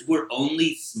nibblers were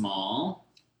only small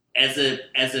as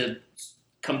a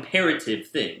comparative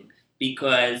thing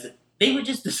because they were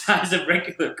just the size of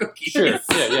regular cookies. Sure.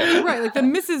 Yeah. Right, like the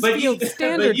Mrs. But you- Fields but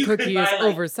standard you could cookie buy, is like,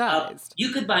 oversized. You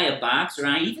could buy a box, or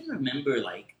I even remember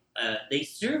they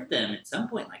served them at some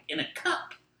point in a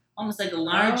cup, almost like a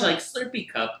large Oh. Slurpee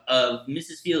cup of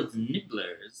Mrs. Fields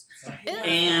nibblers,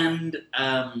 and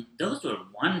those were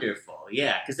wonderful.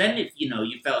 Yeah, because then if you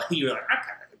felt you were like, I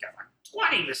gotta get like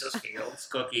 20 Mrs. Fields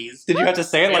cookies. Did you have to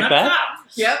say it in like a that? cup.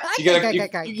 Yep. You get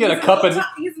a, you get a cup of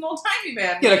He's an old-timey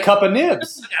man. get a cup of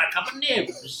nibs. I got a couple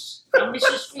nibs from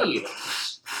Mrs.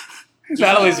 Fields.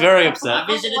 Natalie's very I upset.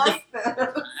 visited the Like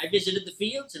that. I visited the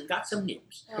fields and got some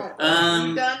nibs. Oh,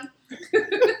 you done?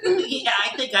 Yeah,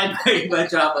 I think I'm pretty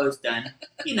much almost done.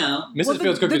 Mrs. Well,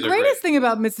 Fields the cookies are greatest great. thing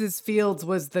about Mrs. Fields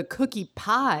was the cookie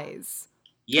pies.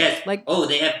 Yes. Like,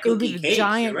 They have it would be cookie the cakes.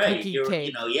 giant You're right. cookie You're,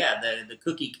 cake. the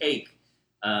cookie cake.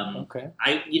 Okay.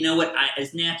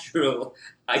 As natural,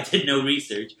 I did no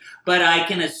research, but I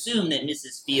can assume that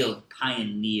Mrs. Field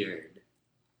pioneered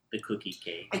the cookie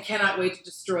cake. I cannot wait to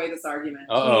destroy this argument.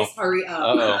 Uh-oh. Please hurry up.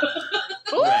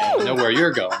 Uh-oh. Right. I know where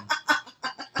you're going.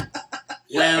 I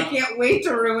Well, can't wait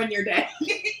to ruin your day.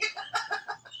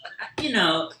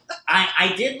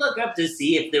 I did look up to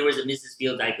see if there was a Mrs.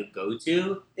 Field I could go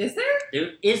to. Is there?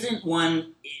 There isn't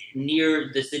one near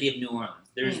the city of New Orleans.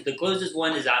 There's the closest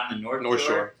one is on the North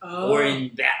Shore. Oh. Or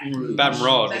in Baton Rouge. Baton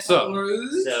Rouge. What's up? Baton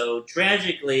Rouge? So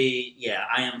tragically,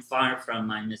 I am far from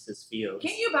my Mrs. Fields.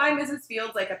 Can't you buy Mrs.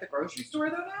 Fields at the grocery store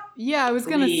though now? Yeah, I was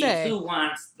going to Please, say. who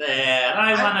wants that?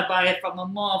 I want to buy it from a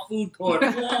mall food court.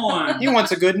 Corn. He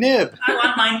wants a good nib. I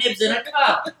want my nibs in a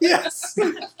cup. Yes.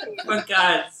 For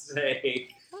God's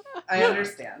sake. I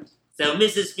understand. So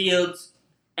Mrs. Fields,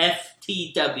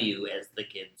 FTW, as the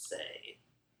kids say.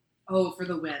 Oh, for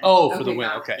the win. Oh, for the Okay, win.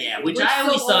 got it. Okay. Yeah, which We're I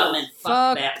always so thought old. meant Fuck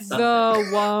fuck that something. the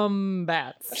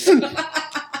wombats. Is it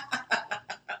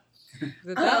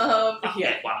that? Fuck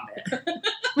Yeah. that wombat.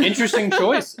 Interesting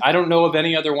choice. I don't know of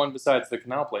any other one besides the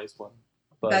Canal Place one.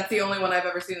 But That's the only one I've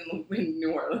ever seen in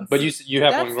New Orleans. you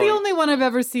have That's one the going. only one I've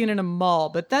ever seen in a mall,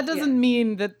 but that doesn't Yeah.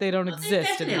 mean that they don't Well, they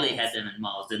exist in definitely malls. had them in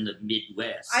malls in the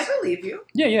Midwest. I believe you.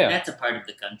 Yeah. That's a part of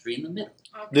the country in the middle.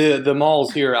 The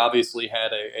malls here obviously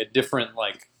had a different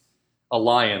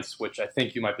alliance, which I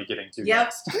think you might be getting to. Yep.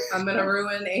 next. I'm gonna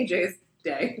ruin AJ's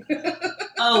day.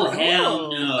 Oh,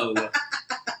 hell no.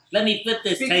 Let me flip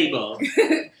this table.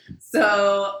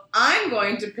 So I'm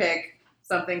going to pick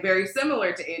something very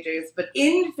similar to AJ's, but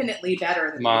infinitely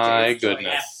better than My AJ's choice.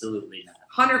 goodness. Absolutely not.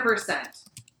 100%.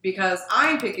 Because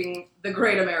I'm picking the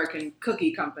Great American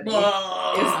Cookie Company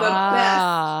Whoa. is the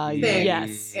Ah, best thing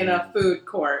yes. in a food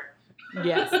court.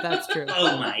 Yes, that's true.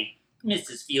 Oh my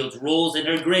Mrs. Fields rolls in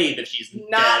her grave if she's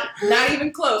Not dead.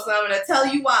 even close, and I'm going to tell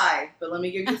you why. But let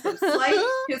me give you some slight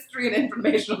history and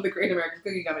information on the Great American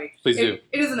Cookie Company. Please do.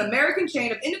 It is an American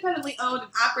chain of independently owned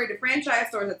and operated franchise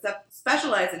stores that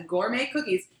specialize in gourmet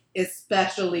cookies,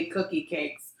 especially cookie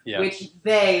cakes, which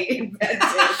they invented.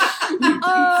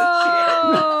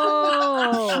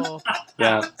 Oh!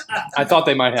 Yeah. I thought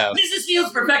they might have. Mrs.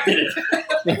 Fields perfected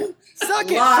it.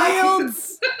 Suck it, Lies.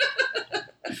 Fields!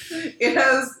 It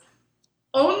has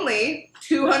only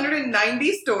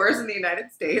 290 stores in the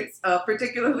United States,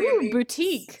 particularly in the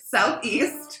boutique.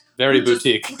 Southeast. Very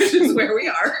boutique. Which is where we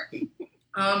are.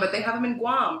 But they have them in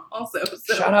Guam also.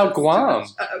 So Shout out Guam.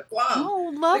 Shout out Guam.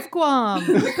 Oh, love Guam.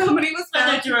 The company was I'd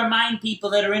like founded. to remind people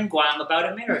that are in Guam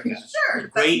about America. Sure.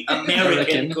 Great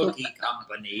American Cookie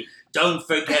Company. Don't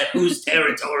forget whose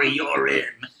territory you're in.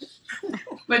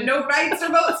 But no rights or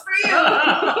votes for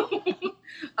you.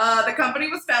 The company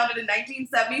was founded in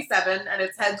 1977, and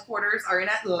its headquarters are in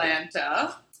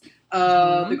Atlanta.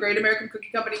 The Great American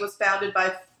Cookie Company was founded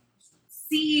by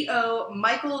CEO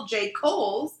Michael J.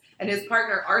 Coles and his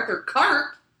partner Arthur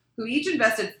Karp, who each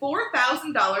invested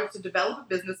 $4,000 to develop a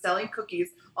business selling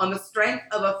cookies on the strength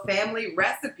of a family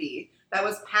recipe that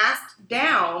was passed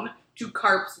down to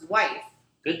Karp's wife.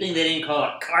 Good thing they didn't call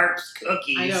it Carp's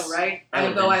Cookies. I know, right? That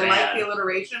would've Although been I like bad. the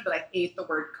alliteration, but I hate the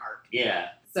word carp. Yeah.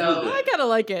 So, I kind of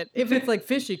like it if it's like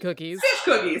fishy cookies. fish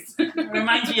cookies. It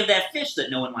reminds me of that fish that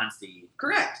no one wants to eat.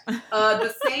 Correct.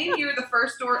 The same year the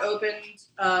first store opened,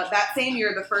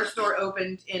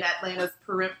 in Atlanta's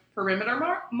Perimeter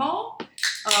Mall.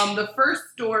 The first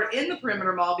store in the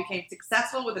Perimeter Mall became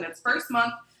successful within its first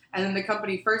month, and then the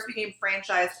company first became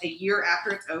franchised a year after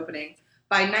its opening.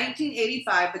 By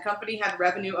 1985, the company had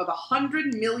revenue of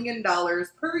 $100 million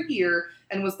per year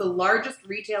and was the largest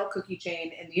retail cookie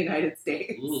chain in the United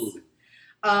States. Ooh.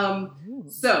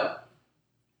 So,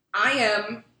 I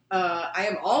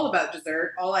am all about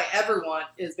dessert. All I ever want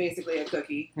is basically a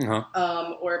cookie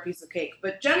or a piece of cake.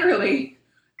 But generally,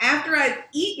 after I've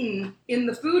eaten in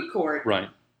the food court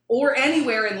or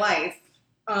anywhere in life,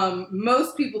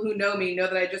 most people who know me know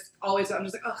that I'm just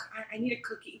like, oh, I need a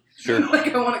cookie. Sure.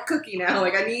 Like, I want a cookie now.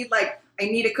 Like, I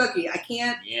need a cookie. I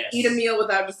can't eat a meal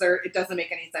without dessert. It doesn't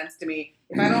make any sense to me.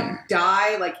 If I don't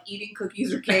die, like, eating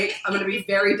cookies or cake, I'm going to be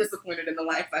very disappointed in the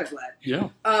life I've led. Yeah.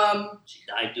 She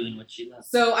died doing what she loves.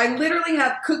 So I literally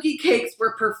have cookie cakes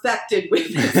were perfected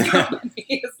with this company.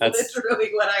 It's literally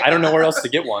what I don't know where else to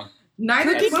get one.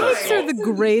 Cookie cakes are the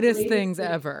greatest things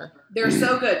ever. They're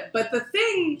so good. But the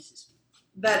thing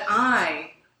that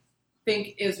I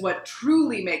think is what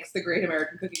truly makes the Great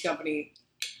American Cookie Company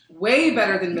way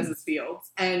better than Mrs.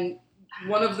 Fields and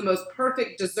one of the most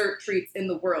perfect dessert treats in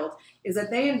the world is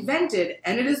that they invented,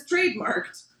 and it is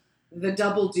trademarked, the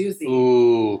double doozy.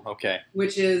 Ooh, okay.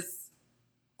 Which is...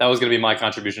 That was going to be my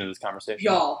contribution to this conversation.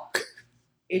 Y'all,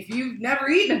 if you've never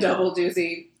eaten a double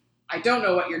doozy, I don't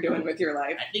know what you're doing with your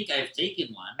life. I think I've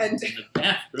taken one and, in the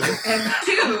bathroom. And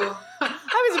two...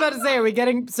 I was about to say, are we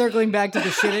circling back to the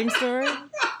shitting story?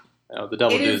 Oh, the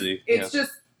double doozy. It's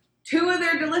just two of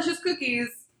their delicious cookies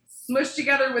smushed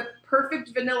together with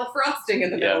perfect vanilla frosting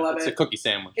in the middle of it. It's a cookie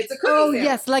sandwich. It's a cookie sandwich.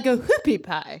 Yes, like a whoopie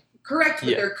pie. Correct,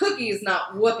 but they're cookies,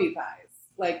 not whoopie pies.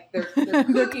 Like they're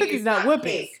cookies, not whoopies.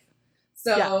 Cake.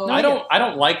 So I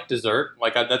don't like dessert.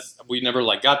 Like we never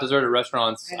got dessert at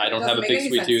restaurants. I don't have a big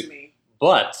sweet tooth.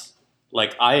 But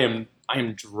like I am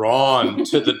drawn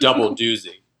to the double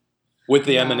doozy with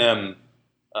the M&M.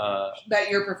 That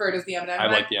your preferred is the M&M. I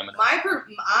like the M&M.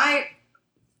 My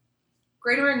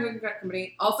Great American Cookie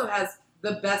Company also has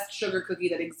the best sugar cookie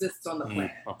that exists on the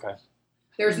planet. Okay.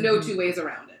 There's no two ways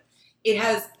around it. It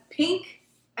has pink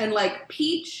and like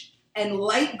peach and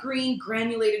light green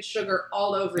granulated sugar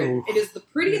all over it. Ooh, it is the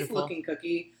prettiest beautiful. looking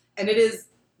cookie, and it is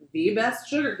the best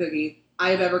sugar cookie I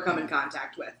have ever come in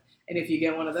contact with. And if you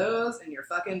get one of those and you're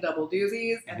fucking double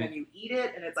doozies and then you eat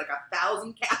it and it's like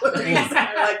 1,000 calories and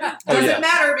you're like, doesn't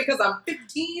matter because I'm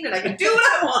 15 and I can do what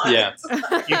I want. Yeah.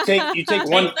 You take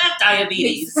one that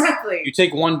diabetes. Exactly. You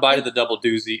take one bite of the double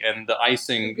doozy and the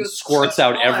icing squirts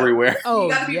out everywhere. Oh,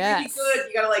 you gotta be yes. really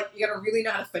good. You gotta really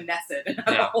know how to finesse it and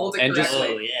how to hold it And just-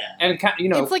 correctly. And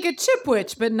it's like a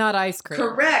chipwich, but not ice cream.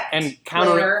 Correct. And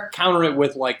counter it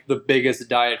with like the biggest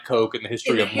Diet Coke in the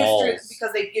history of malls.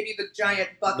 Because they give you the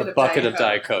giant bucket of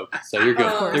Diet Coke. So you're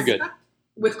good. You're good.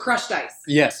 With crushed ice.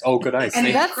 Yes. Oh, good ice. And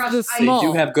that's the ice. They small.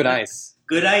 do have good ice.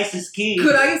 Good ice is key.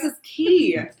 Good ice is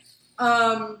key.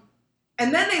 And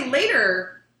then they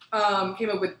later came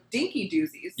up with Dinky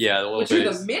Doozies. Yeah, the little which bitties.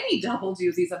 are the mini double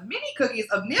doozies of mini cookies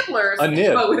of nibblers, A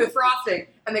nib. but with frosting.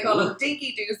 And they call them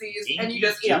Dinky Doozies, and you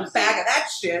just eat a bag of that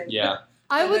shit. Yeah.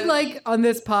 I And would then- like on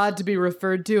this pod to be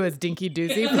referred to as Dinky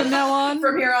Doozy from now on.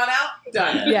 From here on out,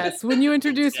 done. Yes, when you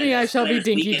introduce me, I shall be Claire's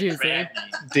Dinky weekend Doozy. crab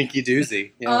name. Dinky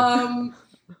doozy. Yeah.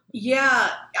 Yeah,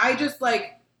 I just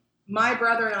like my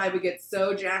brother and I would get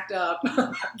so jacked up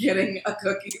getting a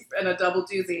cookie and a double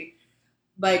doozy.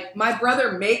 Like my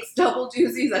brother makes double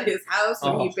doozies at his house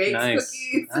when he bakes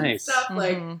cookies and Nice. stuff.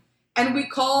 Like, Mhm. and we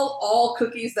call all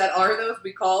cookies that are those.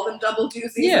 We call them double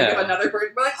doozies. Yeah. Like if another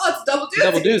word, we're like, oh, it's double doozy.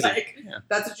 Double doozy. Like, Yeah.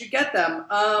 that's what you get them.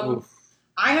 Oof.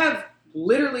 I have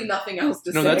literally nothing else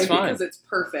to No, say that's fine. because it's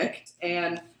perfect,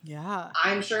 and Yeah.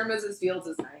 I'm sure Mrs. Fields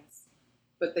is nice,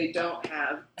 but they don't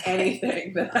have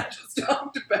anything that I just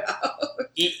talked about.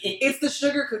 It's the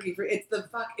sugar cookie.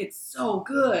 It's so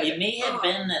good. It may have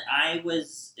been that I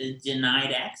was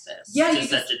denied access Yeah, to you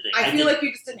such just, a thing. I feel like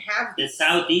you just didn't have the this.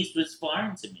 Southeast was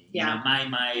foreign to me. Yeah. You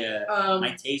know,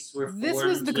 my tastes were foreign. This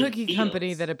was the with cookie Fields.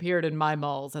 company that appeared in my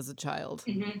malls as a child.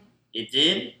 Mhm. It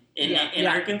did in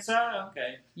Yeah. Arkansas.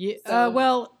 Okay. Yeah, So-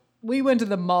 well, we went to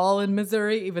the mall in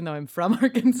Missouri, even though I'm from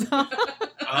Arkansas.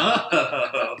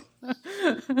 Oh,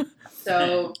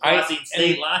 So crossing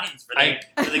state lines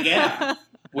for the gap.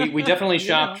 We definitely Yeah.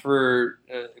 shopped for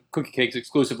cookie cakes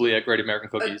exclusively at Great American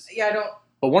Cookies. yeah, I don't.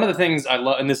 But one of the things I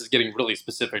love, and this is getting really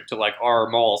specific to like our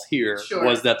malls here, Sure.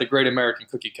 was that the Great American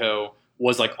Cookie Co.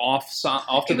 was like off to It the was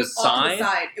off to the side.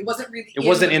 side. It wasn't really. It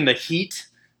wasn't in the heat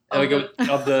Of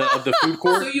of the food So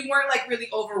court. you weren't like really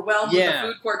overwhelmed Yeah. with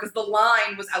the food court because the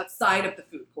line was outside of the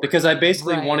food court. Because I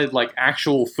basically Right. wanted like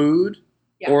actual food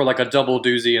Yeah. or like a double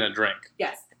doozy and a drink.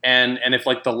 yes, And if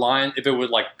like the line, if it would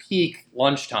like peak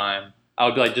lunchtime, I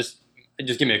would be like, just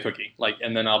give me a cookie, like,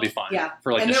 and then I'll be fine. Yeah.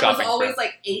 For like and the there was shopping always trip.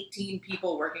 like 18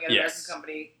 people working at Yes.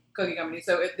 Cookie Company,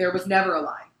 so there was never a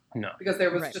line. No. Because there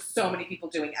was Right. just so many people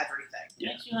doing everything.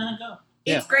 Makes you want to go.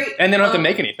 It's great. And they don't have to Um,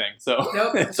 make anything, so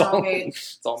Nope, it's all made.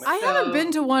 It's all made. I So- haven't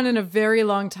been to one in a very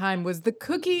long time. Was the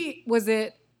cookie, was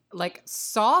it like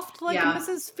soft like Yeah.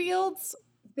 Mrs. Fields?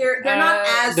 They're not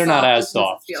as They're soft not as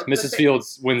soft. Fields, Mrs. but they-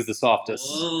 Fields wins the softest.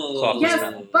 Whoa. softest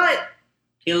Yes, one. but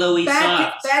Pillowy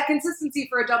soft. bad consistency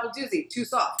for a double doozy. Too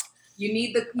soft. You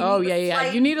need the. Oh, need the yeah.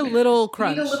 slight- You need a little You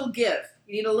crunch. need a little give.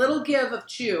 You need a little give of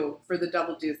chew for the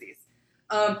double doozies.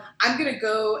 I'm gonna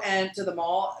go to the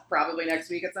mall probably next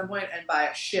week at some point and buy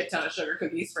a shit ton of sugar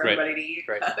cookies for Great. everybody to eat.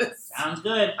 Great. because Sounds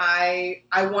good. I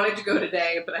wanted to go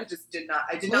today, but I just did not.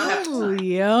 I did not have Ooh, time.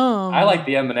 yum. I like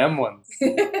the M&M ones.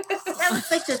 That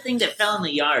was like the thing that fell in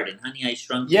the yard in Honey, I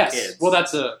Shrunk the Yes. Kids. Well,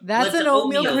 that's a That's What's an an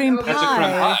oatmeal oatmeal? cream That's pie. a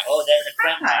creme pie. Oh, that's a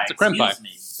creme pie. It's a creme pie. Excuse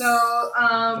me. So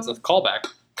that's a callback.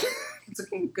 it's a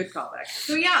good callback.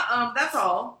 So yeah, that's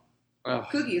all. Ugh.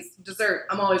 Cookies, dessert.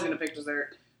 I'm always gonna pick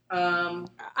dessert.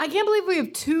 I can't believe we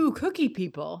have 2 cookie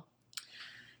people.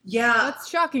 Yeah. That's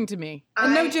shocking to me.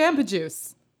 And no I- Jampa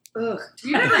Juice. Ugh.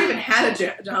 We never even had a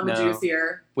Jamba No. Juice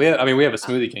here. We have a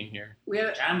Smoothie King here. We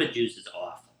had. Jamba Juice is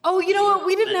awful. Oh, you know what?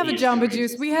 We didn't have a Let me Jamba try.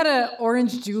 Juice. We had a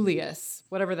Orange Julius,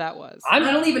 whatever that was. I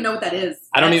don't even know what that is.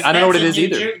 I don't know what it is That's a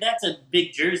either. That's a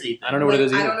big Jersey thing. I don't know what it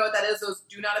is I either. don't know what that is. Those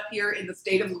do not appear in the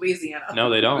state of Louisiana. No,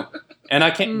 they don't. And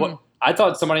I can't. What I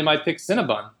thought somebody might pick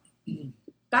Cinnabon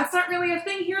That's not really a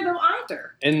thing here, though,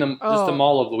 either. in the just the Oh.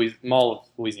 Mall of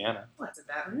Louisiana. Well, that's in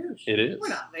Baton Rouge. It is. We're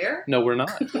not there. No, we're not.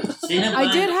 Cinnabon.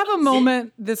 I did have a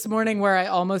moment this morning where I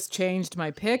almost changed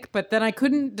my pick, but then I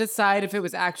couldn't decide if it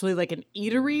was actually like an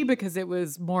eatery because it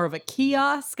was more of a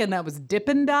kiosk, and that was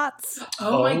Dippin' Dots.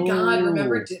 Oh, my God. Oh.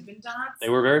 Remember Dippin' Dots? They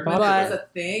were very When popular. that was a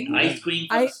thing? Ice cream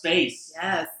from I- space.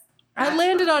 Yes. I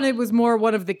landed on it was more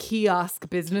one of the kiosk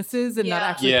businesses and not Yeah.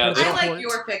 actually Yeah, part of they the I like court.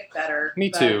 your pick better. Me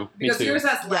but- too, me Because too. yours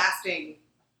has Yeah. lasting,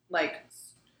 like,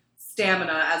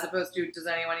 stamina as opposed to, does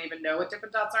anyone even know what Dippin'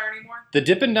 Dots are anymore? The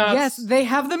Dippin' Dots. Yes, they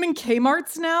have them in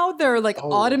Kmart's now. They're like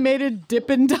Oh. automated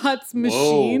Dippin' Dots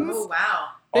machines Oh, wow.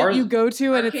 that Ours- you go to,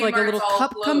 and Our it's like a Kmart's little all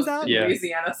cup comes closed out. in Yeah.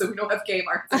 Louisiana, so we don't have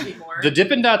Kmart's anymore. The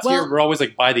Dippin' Dots Well- here were always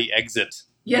like by the exit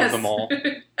yes. of the mall.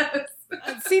 Yes.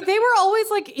 See, they were always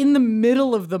like in the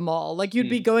middle of the mall. Like you'd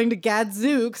be going to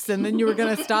Gadzooks, and then you were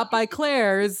going to stop by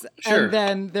Claire's, Sure. and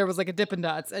then there was like a Dippin'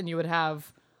 Dots, and you would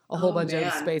have a whole Oh, bunch of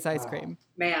man. space ice cream.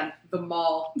 Man, the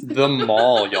mall. The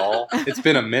mall, y'all. It's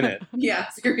been a minute. Yeah,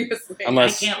 seriously.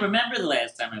 Unless- I can't remember the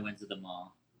last time I went to the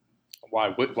mall. Why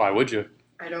would you?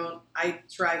 I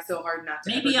try so hard not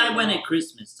to. Maybe ever go I to went the at mall.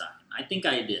 Christmas time. I think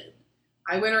I did.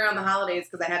 I went around the holidays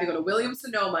because I had to go to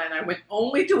Williams-Sonoma, and I went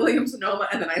only to Williams-Sonoma,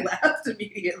 and then I left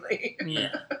immediately. Yeah.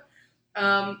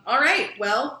 All right,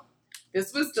 well,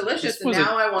 this was delicious, This and was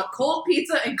now I want cold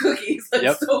pizza and cookies like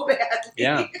Yep. so badly.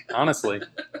 Yeah, honestly.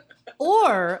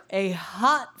 Or a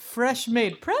hot, fresh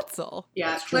made pretzel.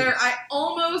 Yeah, That's true. Claire, I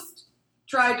almost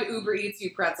tried to Uber Eats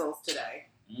you pretzels today.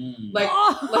 Like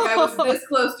I was this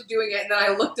close to doing it, and then I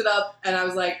looked it up, and I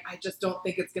was like, I just don't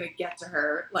think it's gonna get to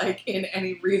her like in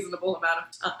any reasonable amount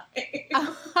of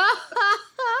time.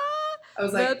 I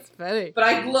was like, that's funny. but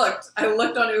I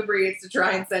looked on Uber Eats to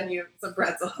try and send you some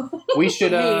pretzels. We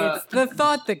should. Hey, it's the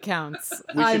thought that counts.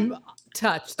 I'm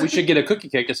touched. We should get a cookie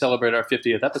cake to celebrate our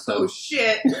 50th episode. Oh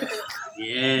shit!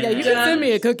 Yeah. Yeah, you can send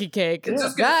me a cookie cake. It's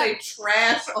just gonna say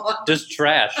trash on. Just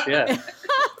trash, yeah.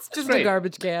 It's just Great. a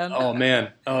garbage can. Oh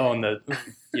man. Oh, and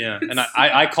and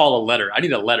I call a letter. I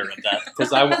need a letter of that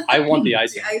because I want the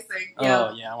icing. The icing. Yeah.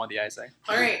 Oh yeah, I want the icing.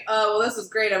 All right. Well, this was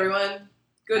great, everyone.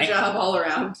 Good job all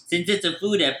around. Since it's a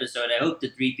food episode, I hope the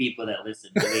 3 people that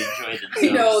listen really enjoy themselves. I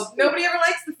know nobody ever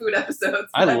likes the food episodes.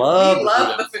 I but love we the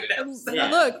love food the food episodes. Yeah.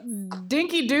 Look,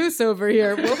 Dinky Deuce over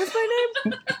here. What was my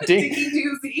name? Dinky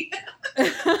Doozy.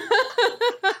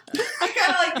 I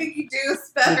kind of like Dinky Deuce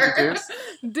better.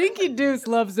 Dinky Deuce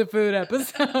loves a food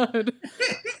episode.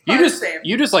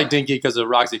 You just like Dinky because of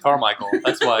Roxy Carmichael.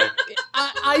 That's why.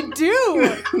 I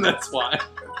do. That's why.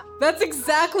 That's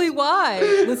exactly why.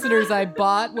 Listeners, I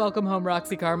bought Welcome Home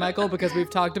Roxy Carmichael because we've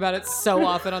talked about it so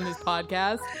often on this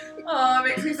podcast. Oh, it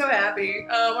makes me so happy.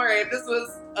 All right, this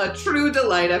was a true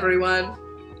delight, everyone.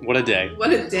 What a day.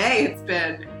 What a day it's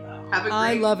been. Have a great...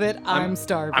 I love it. I'm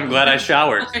starving. I'm glad I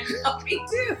showered. I know, me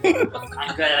too.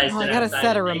 I'm glad I I gotta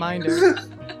set a reminder.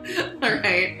 All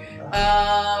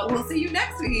right. We'll see you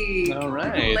next week. All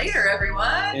right. Later,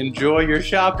 everyone. Enjoy your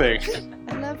shopping.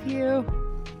 I love you.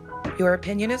 Your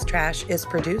Opinion is Trash is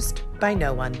produced by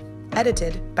no one.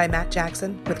 Edited by Matt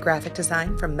Jackson with graphic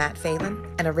design from Matt Phelan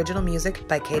and original music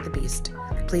by Kay the Beast.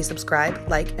 Please subscribe,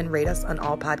 like, and rate us on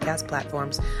all podcast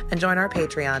platforms and join our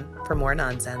Patreon for more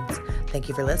nonsense. Thank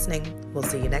you for listening. We'll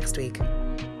see you next week.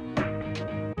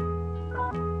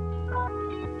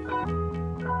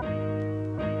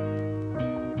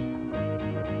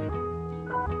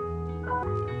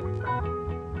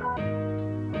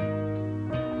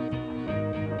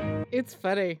 It's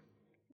funny.